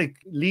Democratic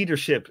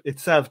leadership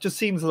itself just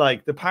seems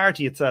like, the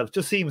party itself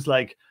just seems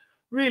like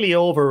really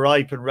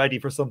overripe and ready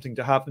for something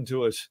to happen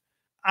to it.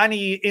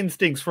 Any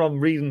instincts from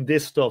reading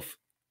this stuff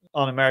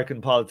on American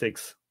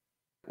politics?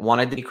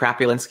 Wanted to be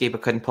Krapulinski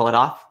but couldn't pull it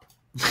off.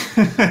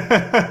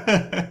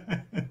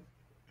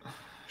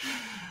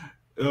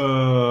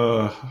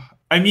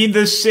 I mean,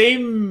 the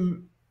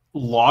same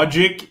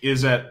logic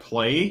is at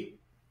play,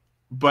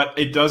 but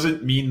it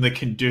doesn't mean the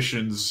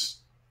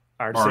conditions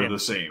are the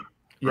same,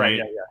 right?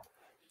 Yeah.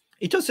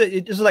 It's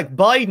just like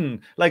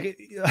Biden, like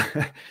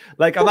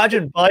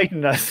imagine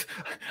Biden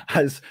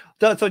as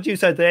that's what you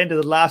said at the end of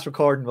the last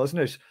recording,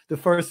 wasn't it? The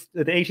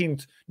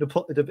 18th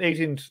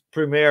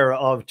Brumaire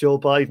of Joe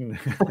Biden.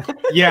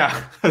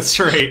 Yeah, that's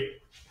right.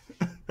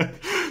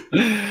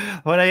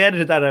 When I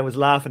edited that, I was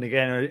laughing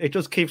again. It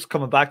just keeps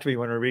coming back to me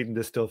when we're reading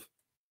this stuff.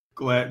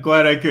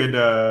 Glad I could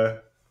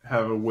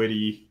have a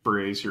witty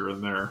phrase here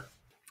and there.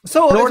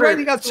 So, in order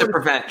to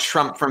prevent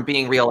Trump from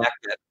being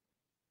reelected,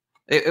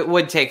 It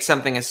would take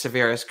something as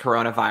severe as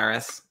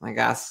coronavirus, I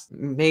guess.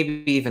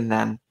 Maybe even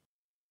then.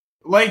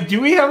 Like, do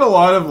we have a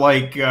lot of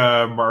like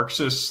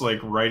Marxists like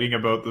writing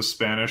about the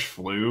Spanish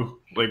flu,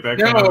 like that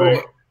kind of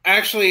thing?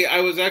 Actually,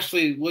 I was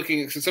actually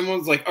looking. So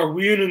someone's like, "Are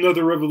we in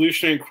another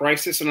revolutionary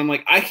crisis?" And I'm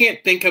like, I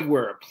can't think of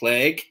where a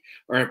plague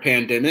or a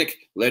pandemic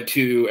led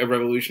to a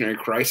revolutionary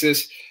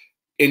crisis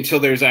until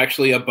there's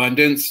actually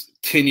abundance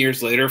 10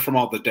 years later from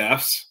all the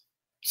deaths.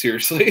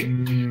 Seriously.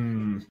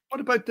 What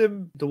about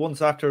the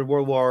ones after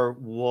World War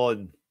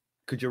One?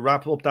 Could you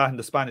wrap up that in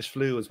the Spanish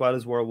flu as well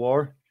as World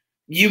War?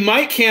 You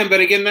might can, but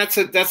again, that's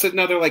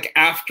another like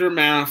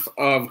aftermath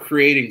of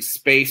creating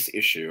space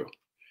issue,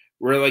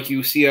 where like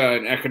you see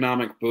an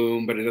economic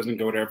boom, but it doesn't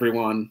go to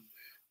everyone.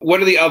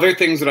 One of the other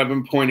things that I've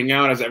been pointing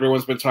out is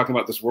everyone's been talking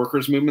about this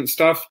workers' movement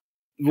stuff.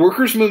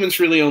 Workers' movements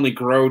really only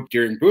grow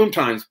during boom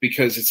times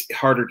because it's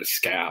harder to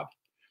scab.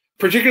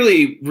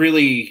 Particularly,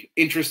 really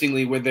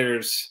interestingly, when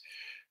there's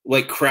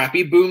like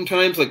crappy boom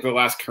times, like the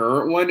last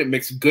current one, it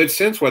makes good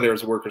sense why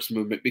there's a workers'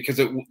 movement because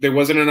there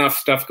wasn't enough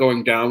stuff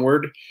going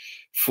downward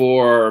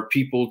for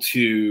people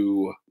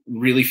to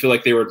really feel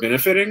like they were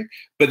benefiting,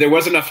 but there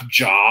was enough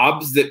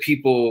jobs that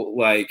people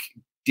like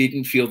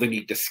didn't feel the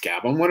need to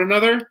scab on one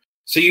another.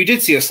 So you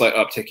did see a slight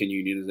uptick in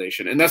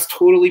unionization, and that's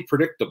totally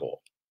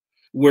predictable.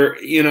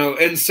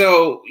 And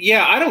so,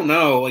 yeah, I don't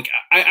know. Like,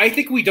 I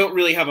think we don't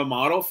really have a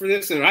model for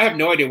this, and I have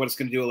no idea what it's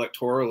going to do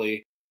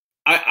electorally.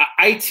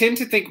 I tend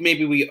to think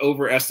maybe we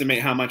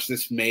overestimate how much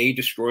this may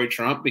destroy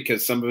Trump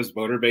because some of his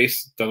voter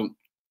base don't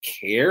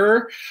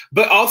care,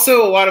 but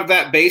also a lot of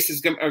that base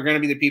are going to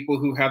be the people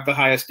who have the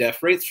highest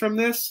death rates from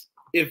this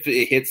if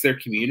it hits their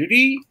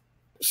community.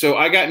 So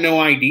I got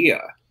no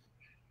idea.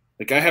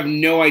 Like, I have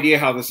no idea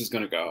how this is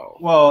going to go.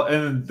 Well,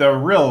 and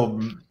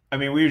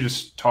we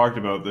just talked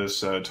about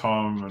this,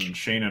 Tom and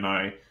Shane and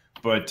I,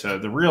 but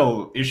the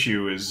real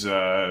issue is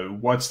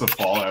what's the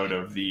fallout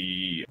of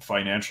the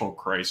financial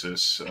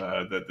crisis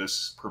that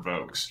this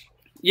provokes?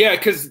 Yeah,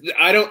 because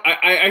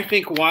I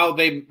think while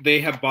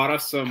they have bought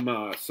us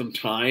some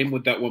time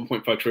with that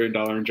 $1.5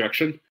 trillion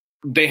injection,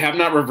 they have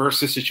not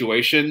reversed the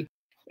situation,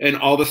 and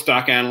all the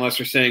stock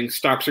analysts are saying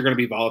stocks are going to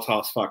be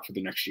volatile as fuck for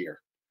the next year,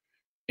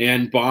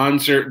 and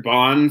bonds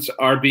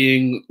are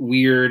being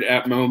weird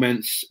at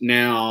moments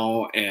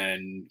now,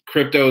 and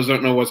cryptos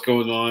don't know what's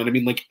going on. I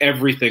mean, like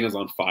everything is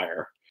on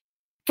fire.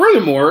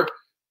 Furthermore,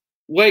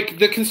 like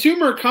the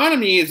consumer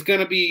economy is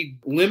going to be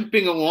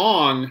limping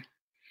along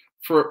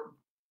for.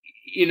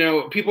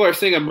 People are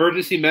saying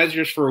emergency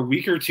measures for a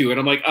week or two. And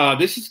I'm like,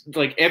 this is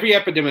like every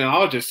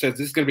epidemiologist says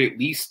this is going to be at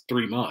least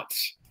 3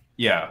 months.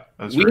 Yeah.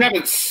 We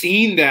haven't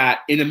seen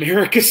that in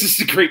America since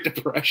the Great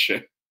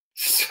Depression.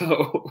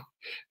 So,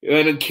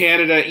 and in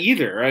Canada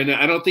either. And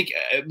I don't think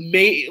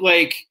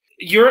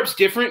Europe's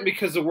different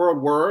because the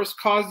world wars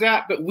caused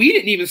that, but we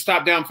didn't even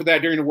stop down for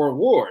that during the world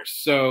wars.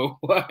 So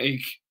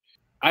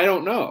I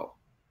don't know.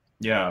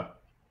 Yeah.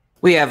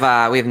 We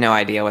have no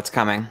idea what's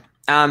coming.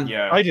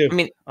 Yeah. I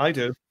do. I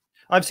do.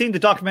 I've seen the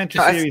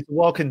documentary series The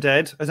Walking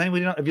Dead. Have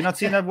you not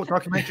seen that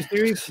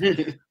documentary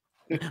series?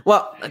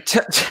 Well,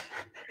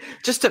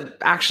 just to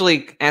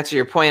actually answer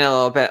your point a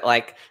little bit,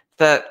 like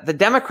the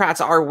Democrats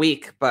are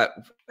weak, but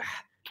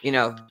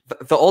the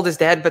old is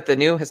dead, but the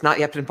new has not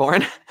yet been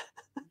born.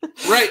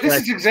 Right.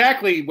 This is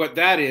exactly what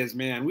that is,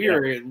 man. We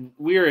are in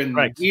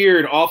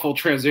weird, awful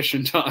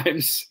transition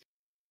times.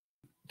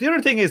 The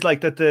other thing is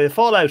like that the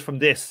fallout from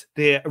this,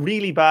 the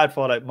really bad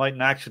fallout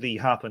mightn't actually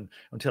happen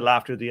until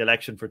after the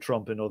election for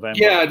Trump in November.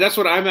 Yeah, that's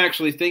what I'm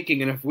actually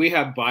thinking. And if we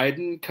have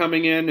Biden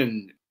coming in,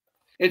 and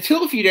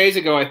until a few days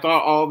ago, I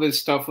thought all this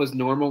stuff was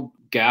normal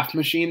gaff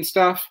machine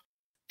stuff.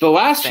 The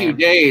last few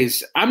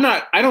days,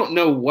 I don't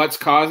know what's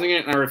causing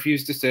it. And I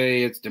refuse to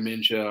say it's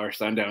dementia or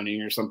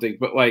sundowning or something,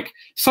 but like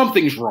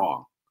something's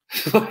wrong.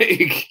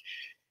 Like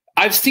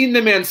I've seen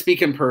the man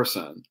speak in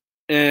person.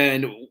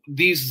 And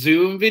these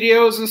Zoom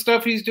videos and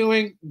stuff he's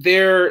doing,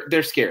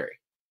 they're scary.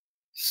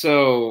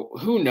 So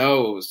who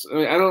knows?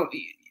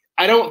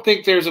 I don't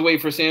think there's a way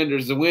for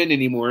Sanders to win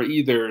anymore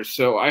either.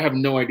 So I have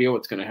no idea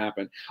what's going to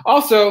happen.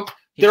 Also,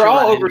 they're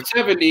all over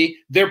 70.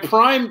 They're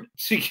primed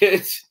to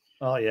get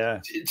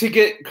to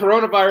get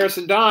coronavirus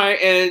and die.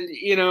 And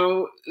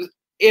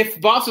if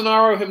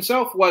Bolsonaro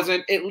himself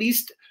wasn't, at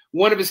least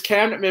one of his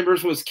cabinet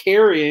members was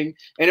carrying,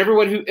 and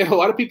a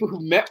lot of people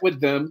who met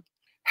with them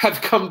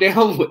have come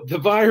down with the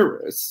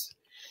virus.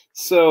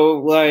 So,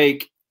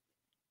 like,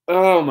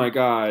 oh my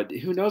God,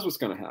 who knows what's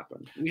going to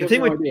happen? We have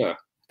no idea.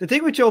 The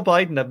thing with Joe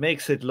Biden that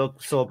makes it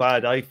look so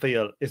bad, I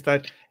feel, is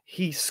that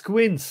he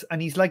squints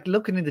and he's like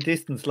looking in the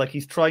distance like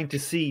he's trying to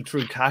see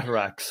through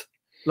cataracts.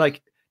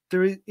 Like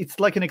it's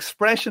like an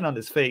expression on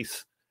his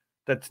face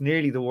that's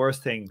nearly the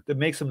worst thing that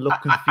makes him look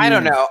confused. I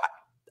don't know.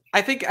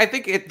 I think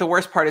the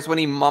worst part is when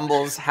he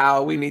mumbles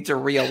how we need to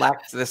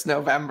re-elect this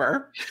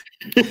November.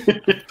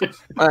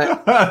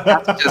 But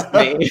that's just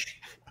me.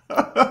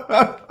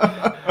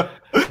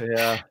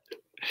 Yeah.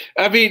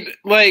 I mean,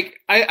 like,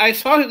 I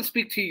saw him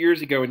speak 2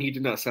 years ago, and he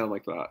did not sound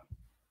like that.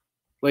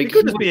 Like, he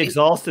could just be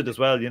exhausted as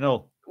well,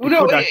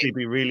 could actually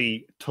be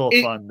really tough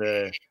on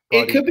the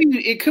body.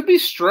 It could be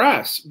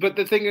stress, but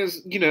the thing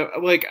is,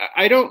 like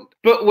I don't.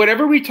 But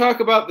whenever we talk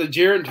about the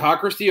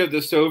gerontocracy of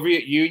the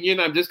Soviet Union,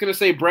 I'm just going to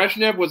say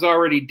Brezhnev was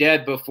already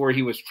dead before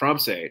he was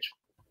Trump's age.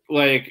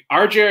 Like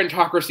our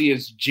gerontocracy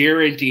is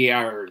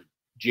gerontocracy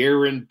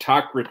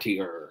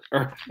or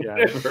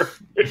whatever.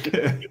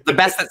 The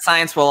best that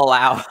science will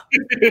allow.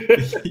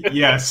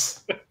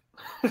 Yes.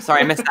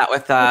 Sorry, I missed that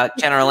with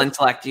General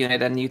Intellect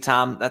unit and you,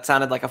 Tom. That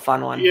sounded like a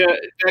fun one. Yeah,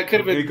 that could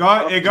have been.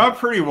 It got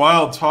pretty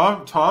wild.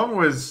 Tom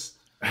was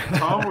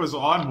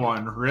on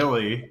one,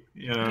 really.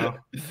 Yeah,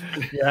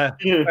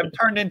 I'm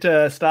turned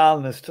into a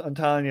Stalinist. I'm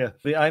telling you.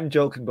 I'm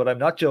joking, but I'm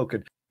not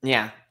joking.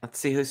 Yeah, let's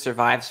see who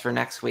survives for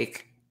next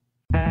week.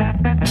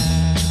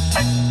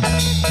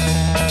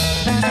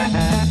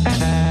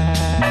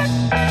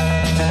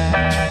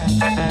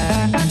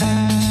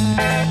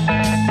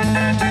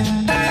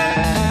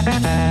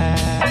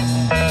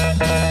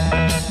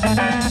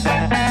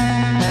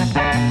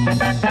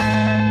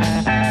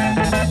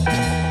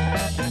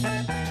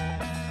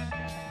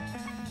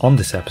 On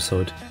this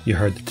episode, you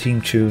heard the theme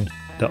tune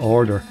The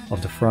Order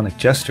of the Pharaonic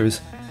Jesters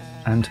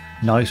and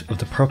Night of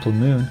the Purple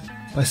Moon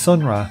by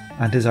Sun Ra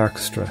and his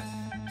orchestra.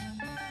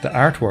 The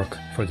artwork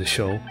for the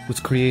show was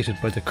created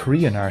by the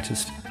Korean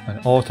artist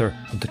and author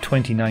of the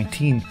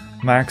 2019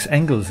 Marx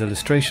Engels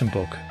Illustration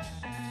book.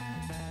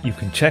 You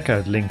can check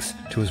out links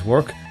to his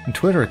work and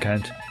Twitter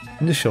account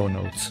in the show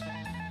notes.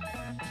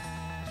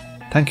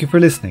 Thank you for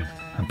listening,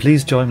 and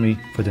please join me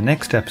for the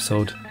next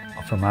episode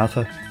of From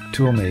Alpha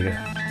to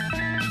Omega.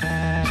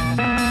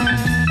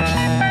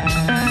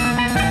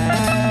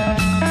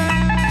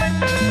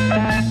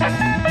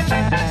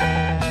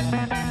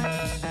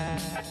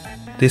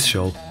 This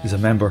show is a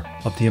member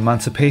of the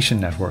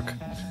Emancipation Network,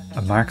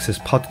 a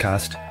Marxist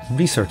podcast and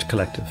research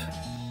collective.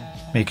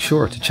 Make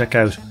sure to check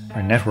out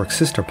our network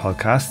sister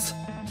podcasts,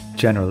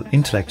 General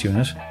Intellect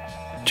Unit,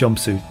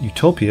 Jumpsuit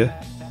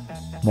Utopia,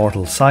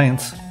 Mortal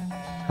Science,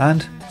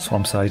 and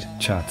Swampside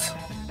Chats.